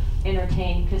not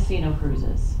entertain casino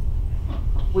cruises.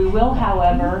 We will,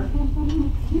 however,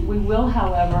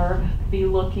 be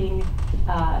looking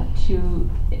to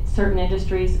certain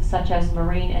industries such as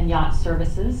marine and yacht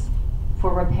services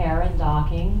for repair and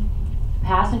docking,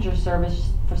 passenger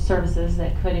services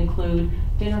that could include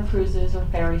dinner cruises or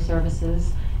ferry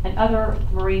services, and other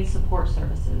marine support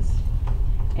services.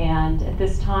 And at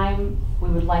this time, we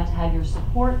would like to have your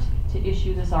support to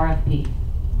issue this RFP.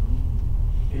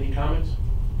 Any comments?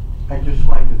 I'd just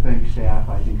like to thank staff.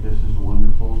 I think this is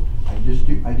wonderful. I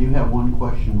do have one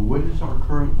question. What is our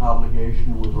current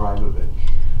obligation with Rybovich?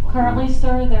 Currently,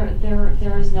 sir,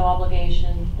 there is no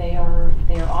obligation. They are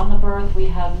on the berth. We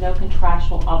have no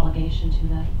contractual obligation to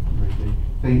them.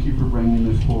 Thank you for bringing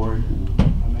this forward. And I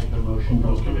make a motion.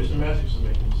 Commissioner Mastics is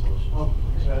making this motion. Oh,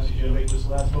 Commissioner Mastics, you gonna make this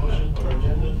last motion on our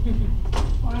agenda?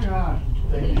 Why not?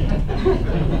 Thank you.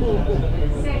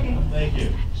 Second. Thank you.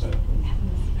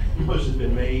 The motion has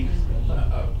been made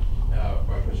by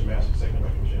Commissioner Mastics, seconded by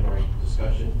Commissioner Hern.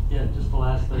 Discussion. Yeah, just the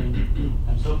last thing.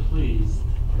 I'm so pleased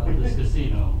about this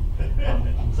casino.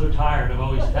 I'm so tired of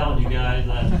always telling you guys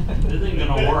that this isn't going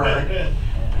to work. And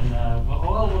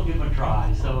well, we'll give it a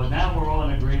try. So now we're all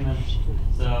in agreement.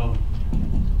 So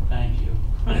thank you.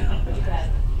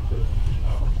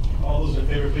 All those in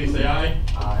favor, please say aye.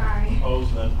 Aye.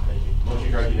 Opposed? None. Thank you.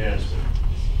 Motion carries unanimously.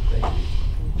 Thank you.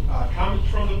 Comments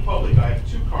from the public. I have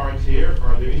 2 cards here.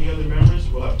 Are there any other members?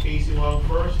 We'll have Casey Long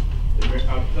first.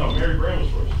 No, Mary Graham was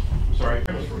first. I'm sorry,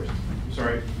 Graham was first. I'm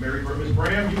sorry, Mary Graham. Ms.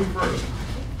 Graham, you were first.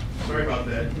 Sorry about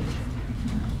that.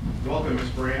 Welcome, Ms.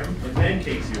 Graham. And then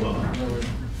Casey Long.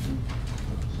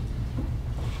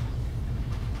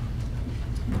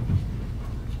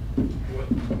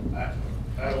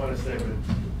 I don't want to say, but.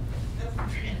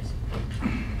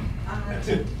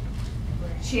 To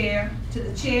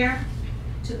the chair,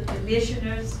 to the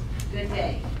commissioners, good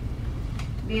day.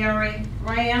 Mary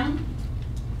Graham,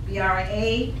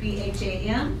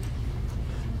 B-R-A-B-H-A-M,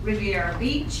 Riviera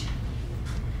Beach.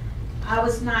 I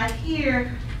was not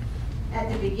here at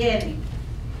the beginning.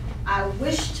 I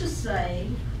wish to say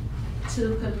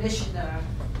to Commissioner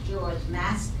George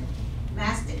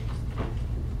Mastics,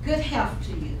 good health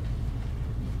to you.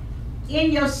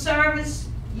 In your service,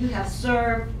 you have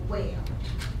served well.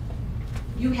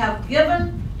 You have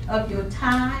given of your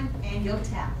time and your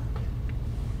talent.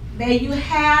 May you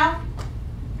have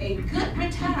a good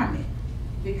retirement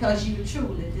because you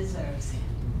truly deserve it.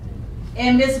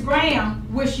 And Miss Graham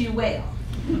wish you well.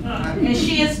 And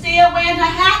she is still wearing her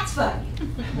hats for you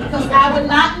because I would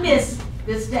not miss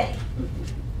this day.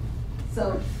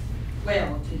 So,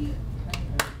 well to you.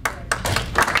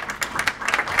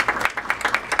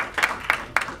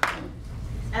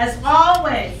 As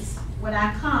always, when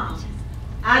I come,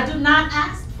 I do not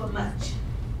ask for much,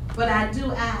 but I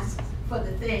do ask for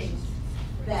the things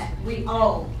that we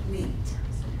all need.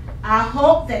 I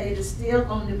hope that it is still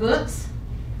on the books,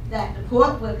 that the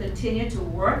port will continue to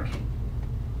work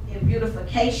in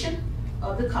beautification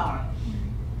of the car.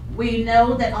 We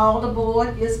know that all the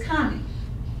board is coming.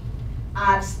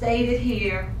 I've stated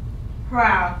here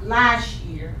prior last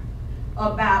year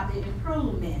about the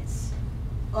improvements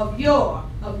of your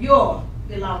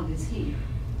belongings here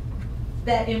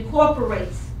that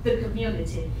incorporates the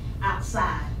community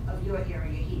outside of your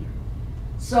area here.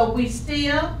 So we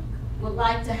still would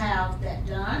like to have that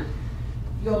done.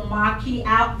 Your marquee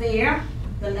out there,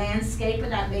 the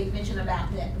landscaping, I made mention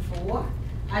about that before.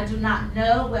 I do not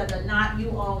know whether or not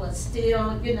you all are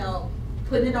still,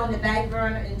 putting it on the back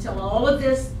burner until all of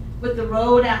this with the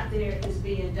road out there is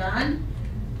being done.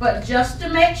 But just to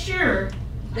make sure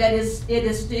that it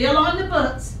is still on the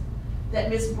books, that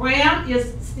Ms. Brown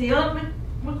is still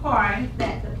requiring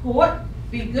that the port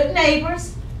be good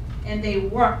neighbors and they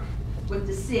work with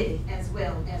the city as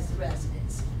well as the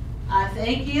residents. I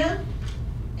thank you,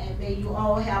 and may you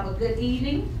all have a good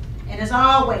evening. And as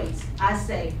always, I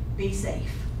say, be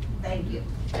safe. Thank you.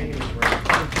 Thank you, Mr. Brown.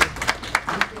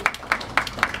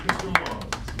 Mr. Long.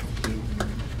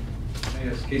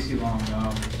 Yes, Casey Long.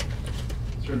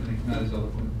 Certainly not as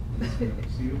eloquent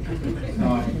as you.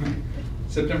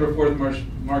 September 4th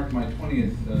marked my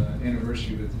 20th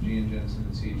anniversary with the G.N. Jensen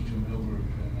and CH2 Mill Group,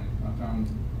 and I found,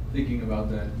 thinking about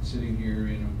that, sitting here,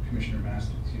 Commissioner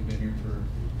Mastics, you've been here for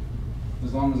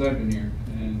as long as I've been here,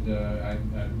 and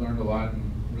I've learned a lot, and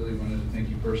really wanted to thank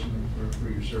you personally for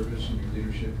your service and your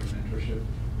leadership, your mentorship,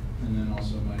 and then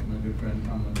also my good friend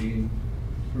Tom Levine.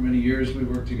 For many years we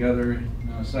worked together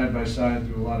side by side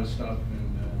through a lot of stuff,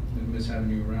 and miss having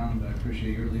you around. I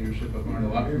appreciate your leadership. I've learned a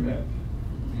lot from you.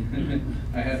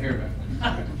 I had hair back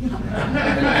then.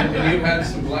 and you had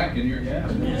some black in your hair.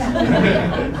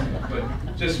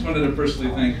 But just wanted to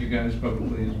personally thank you guys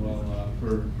publicly as well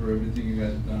for everything you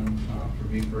guys have done for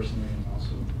me personally, and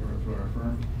also for our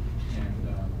firm. And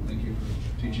thank you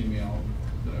for teaching me all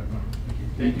that I've learned. Thank you.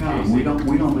 Thank you, Casey.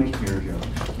 We don't make hair jokes.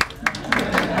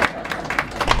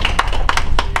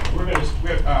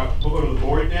 We'll go to the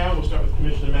board now. We'll start with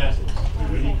Commissioner Mastics. Are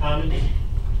there any comments?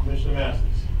 Commissioner Mastics.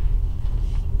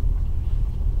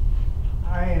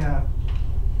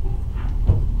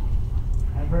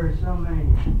 I've heard so many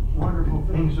wonderful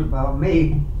things about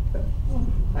me.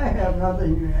 I have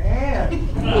nothing to add.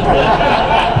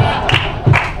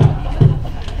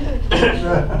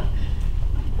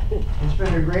 It's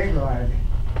been a great ride,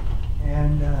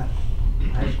 and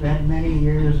I spent many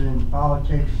years in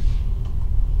politics,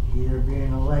 either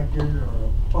being elected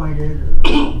or appointed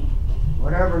or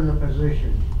whatever the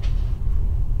position.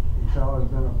 It's always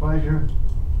been a pleasure.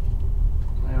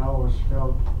 I always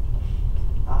felt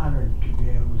honored to be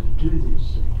able to do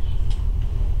these things.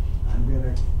 I'm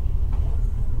going to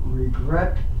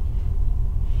regret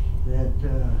that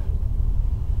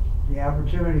the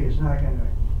opportunity is not going to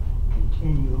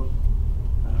continue,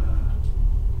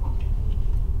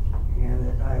 and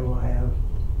that I will have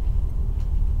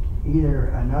either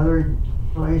another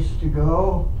place to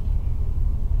go.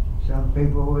 Some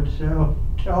people would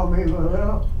tell me,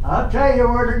 well, I'll tell you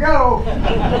where to go.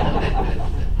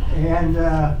 And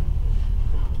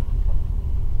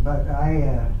but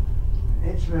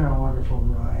it's been a wonderful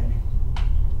ride.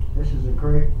 This is a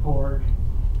great port.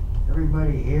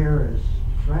 Everybody here is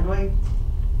friendly,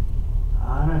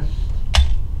 honest,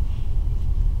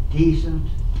 decent.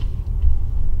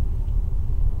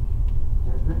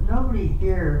 Nobody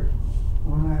here,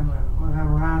 when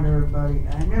I'm around everybody,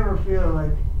 I never feel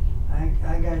like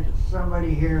I got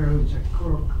somebody here who's a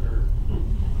crook or,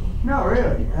 no,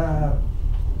 really.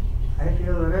 I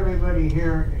feel that everybody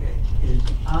here is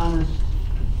honest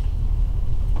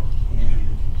and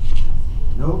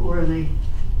noteworthy,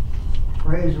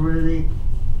 praiseworthy,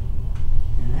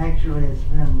 and actually it's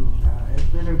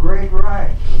been a great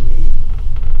ride for me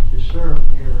to serve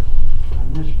here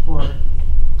on this port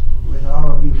with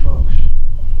all of you folks,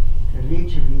 because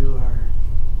each of you are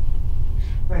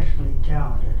especially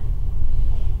talented,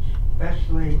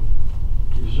 especially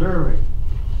deserving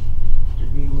to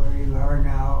be where you are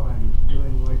now and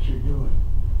doing what you're doing.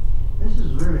 This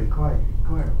is really quite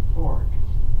a port,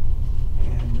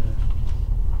 and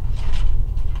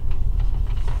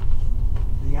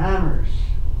the honors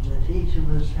that each of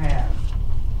us have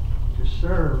to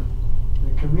serve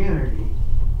the community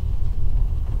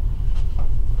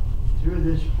through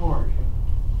this port,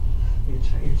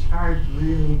 it's hard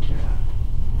really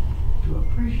to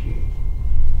appreciate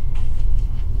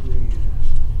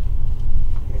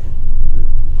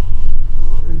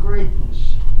the greatness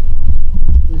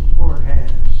this port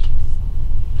has,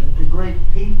 that the great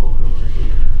people who are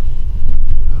here,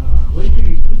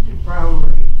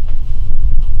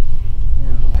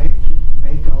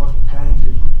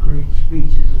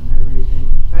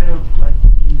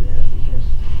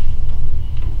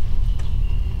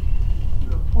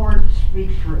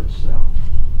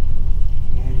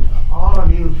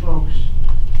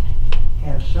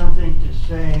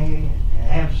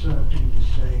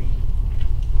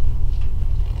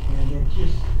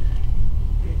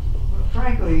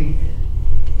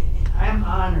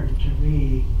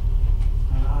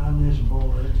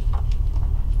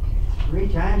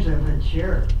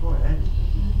 sheriff. Boy, that's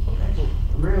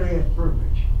really a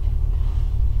privilege.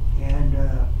 And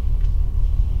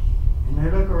I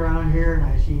look around here and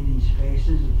I see these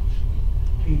faces of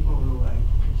people who I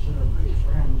consider my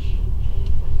friends.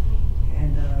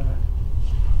 And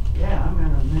yeah, I'm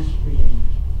gonna miss being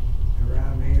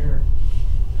around here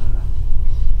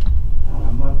on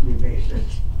a monthly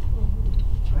basis.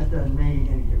 That doesn't mean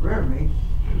you're gonna get rid of me.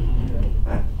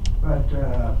 But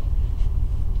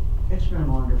it's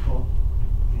been wonderful.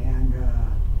 And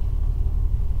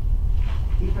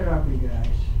keep it up, you guys.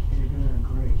 You're doing a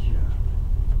great job.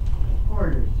 The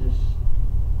port is just,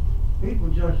 people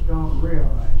just don't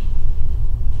realize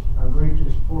how great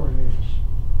this port is.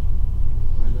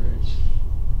 Whether it's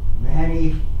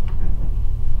Manny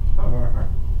or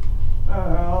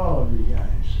all of you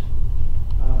guys.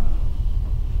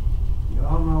 You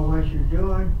all know what you're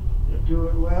doing. You do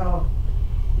it well.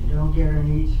 You don't get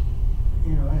any,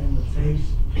 in the face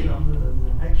of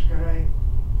the next guy.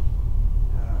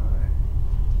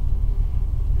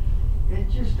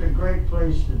 It's just a great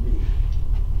place to be.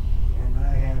 And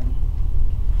I am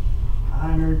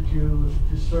honored to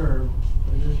serve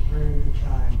for this period of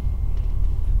time.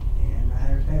 And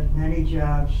I've had many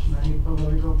jobs, many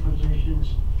political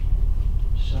positions.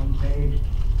 Some paid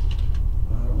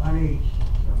a lot of money,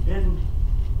 some didn't.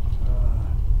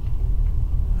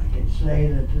 I can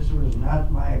say that this was not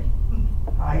my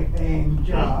high-paying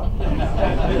job.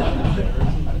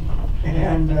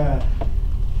 And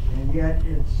yet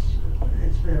it's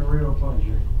been a real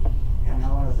pleasure. And I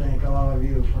want to thank all of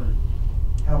you for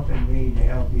helping me to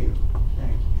help you.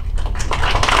 Thank you.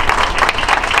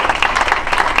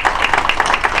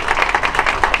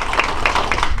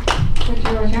 So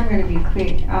George, I'm going to be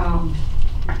quick.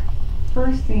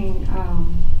 First thing,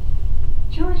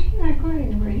 George, you're not going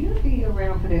anywhere. You'll be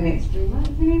around for the next 3 months,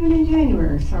 and even in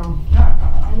January. So,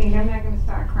 I mean, I'm not going to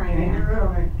start crying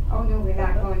now. Oh no, we're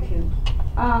not going to.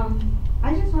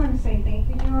 I just want to say thank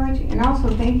you, George, and also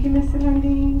thank you, Mr.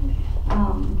 Lundeen.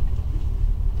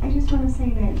 I just want to say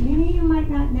that many of you might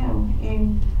not know,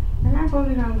 and when I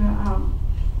voted on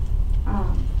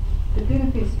the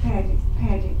benefits package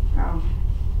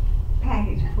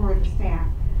for the staff,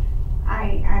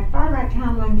 I thought about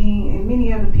Tom Lundeen and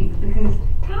many other people, because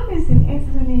Tom is an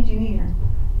excellent engineer,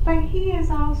 but he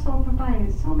has also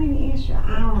provided so many extra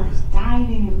hours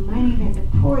diving in money that the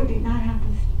port did not have to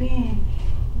spend.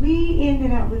 We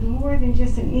ended up with more than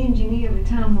just an engineer with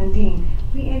Tom Lundeen.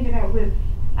 We ended up with,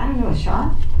 I don't know, a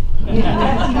shark. He did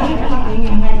everything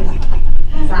and had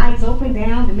his eyes open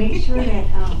down to make sure that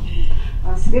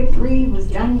slip 3 was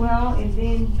done well. And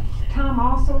then Tom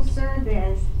also served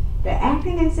as the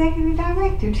acting executive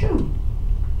director too.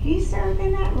 He served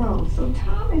in that role. So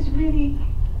Tom has really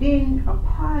been a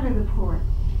part of the port.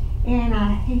 And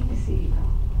I hate to see you go.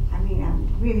 I mean, I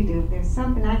really do. If there's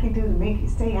something I can do to make you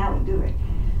stay, I would do it.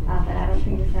 But I don't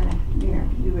think it's gonna,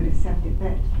 you would accept it.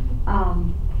 But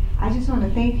I just want to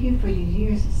thank you for your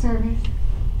years of service.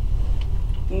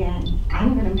 And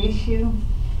I'm gonna miss you.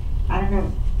 I don't know,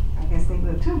 I guess they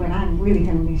will too, but I'm really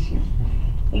gonna miss you.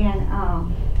 And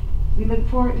we look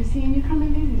forward to seeing you come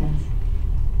and visit us.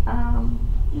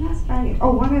 And that's about it.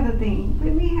 Oh, one other thing.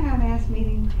 When we had our last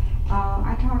meeting,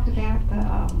 I talked about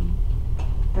the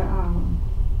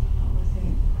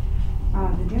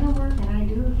dental work, and I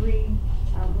do agree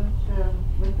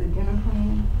with the dental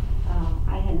plan.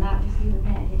 I had not received the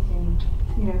package, and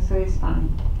so it's fine.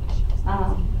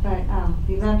 But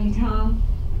we love you, Tom.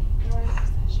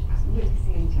 Good to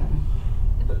see each other.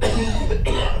 Thank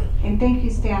you. And thank you,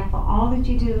 staff, for all that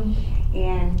you do.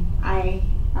 And I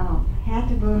had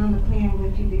to vote on the plan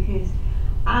with you because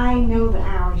I know the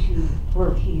hours you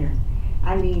work here.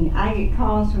 I mean, I get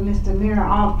calls from Mr.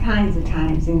 Mira all kinds of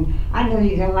times, and I know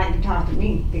you don't like to talk to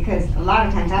me because a lot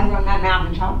of times I run my mouth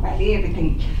and talk about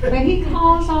everything. But he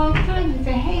calls all the time and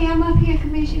say, hey, I'm up here,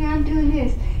 Commissioner, I'm doing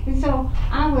this. And so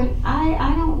I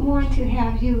don't want to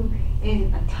have you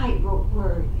in a tightrope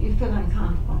where you feel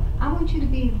uncomfortable. I want you to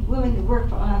be willing to work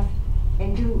for us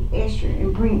and do extra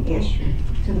and bring extra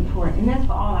to the port. And that's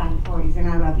for all our employees, and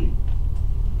I love you.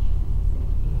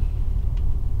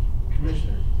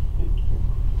 Commissioner. I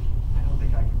don't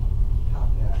think I can top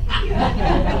that.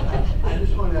 I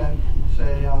just want to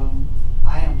say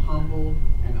I am humbled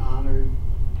and honored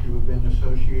to have been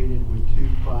associated with two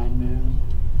fine men,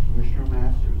 Commissioner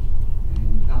Masters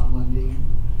and Tom Lundeen.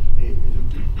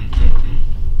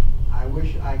 I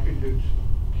wish I could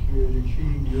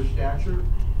achieve your stature,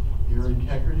 your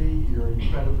integrity, your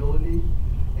credibility,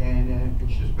 and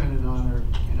it's just been an honor,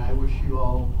 and I wish you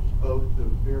all both the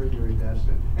very, very best,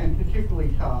 and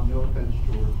particularly Tom, no offense,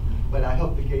 George, but I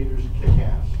hope the Gators kick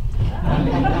ass.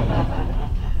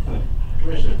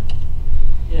 Commissioner?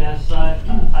 Yes,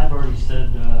 I've already said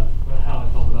how I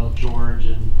felt about George,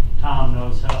 and Tom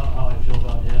knows how I feel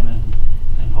about him,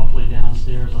 and hopefully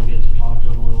downstairs I'll get to talk to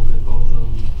him a little bit, both of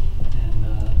them,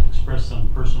 and express some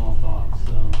personal thoughts.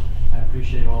 So I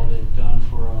appreciate all they've done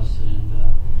for us, and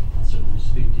I'll certainly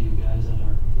speak to you guys at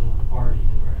our little party.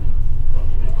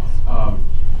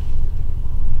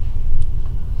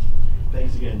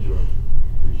 Thanks again, George.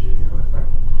 Appreciate it.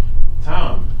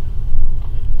 Tom,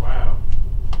 wow,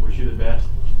 wish you the best.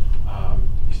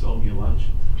 You still owe me a lunch.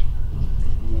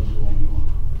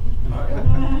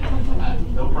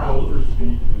 No problem.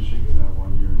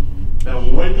 That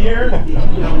 1 year?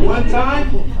 That one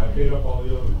time? I paid up all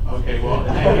the others. Okay, well,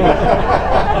 in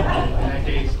that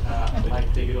case, I'd like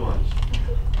to take you to lunch.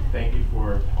 Thank you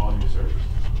for all your service.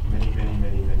 Many, many,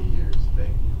 many, many years. Thank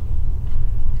you.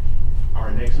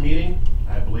 Our next meeting,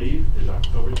 I believe, is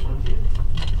October 20th.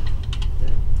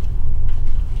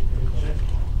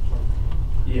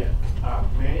 Yeah.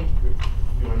 Manny,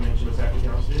 you want to mention what's happening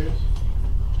downstairs?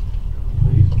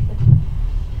 Please.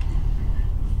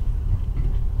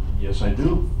 Yes, I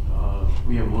do.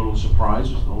 We have a little surprise,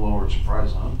 there's no lower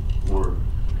surprise on, for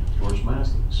George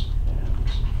Mastics.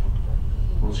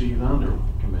 And we'll see you down there,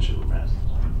 Commissioner Mastics.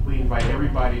 We invite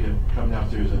everybody to come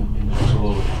downstairs and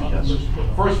absolutely. Yes.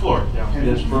 First floor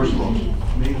downstairs. Yes, first floor.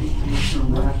 Maybe Commissioner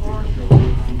Mastics will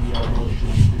make the motion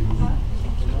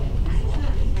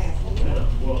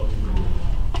Well,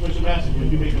 Mr. Massey,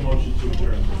 would you make a motion to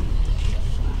adjourn?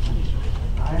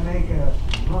 I make a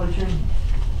motion,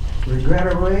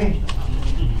 regrettably,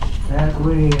 that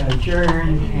we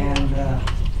adjourn and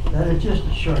that it's just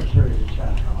a short period of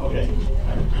time. Okay.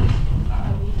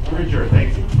 We're adjourned. Thank you.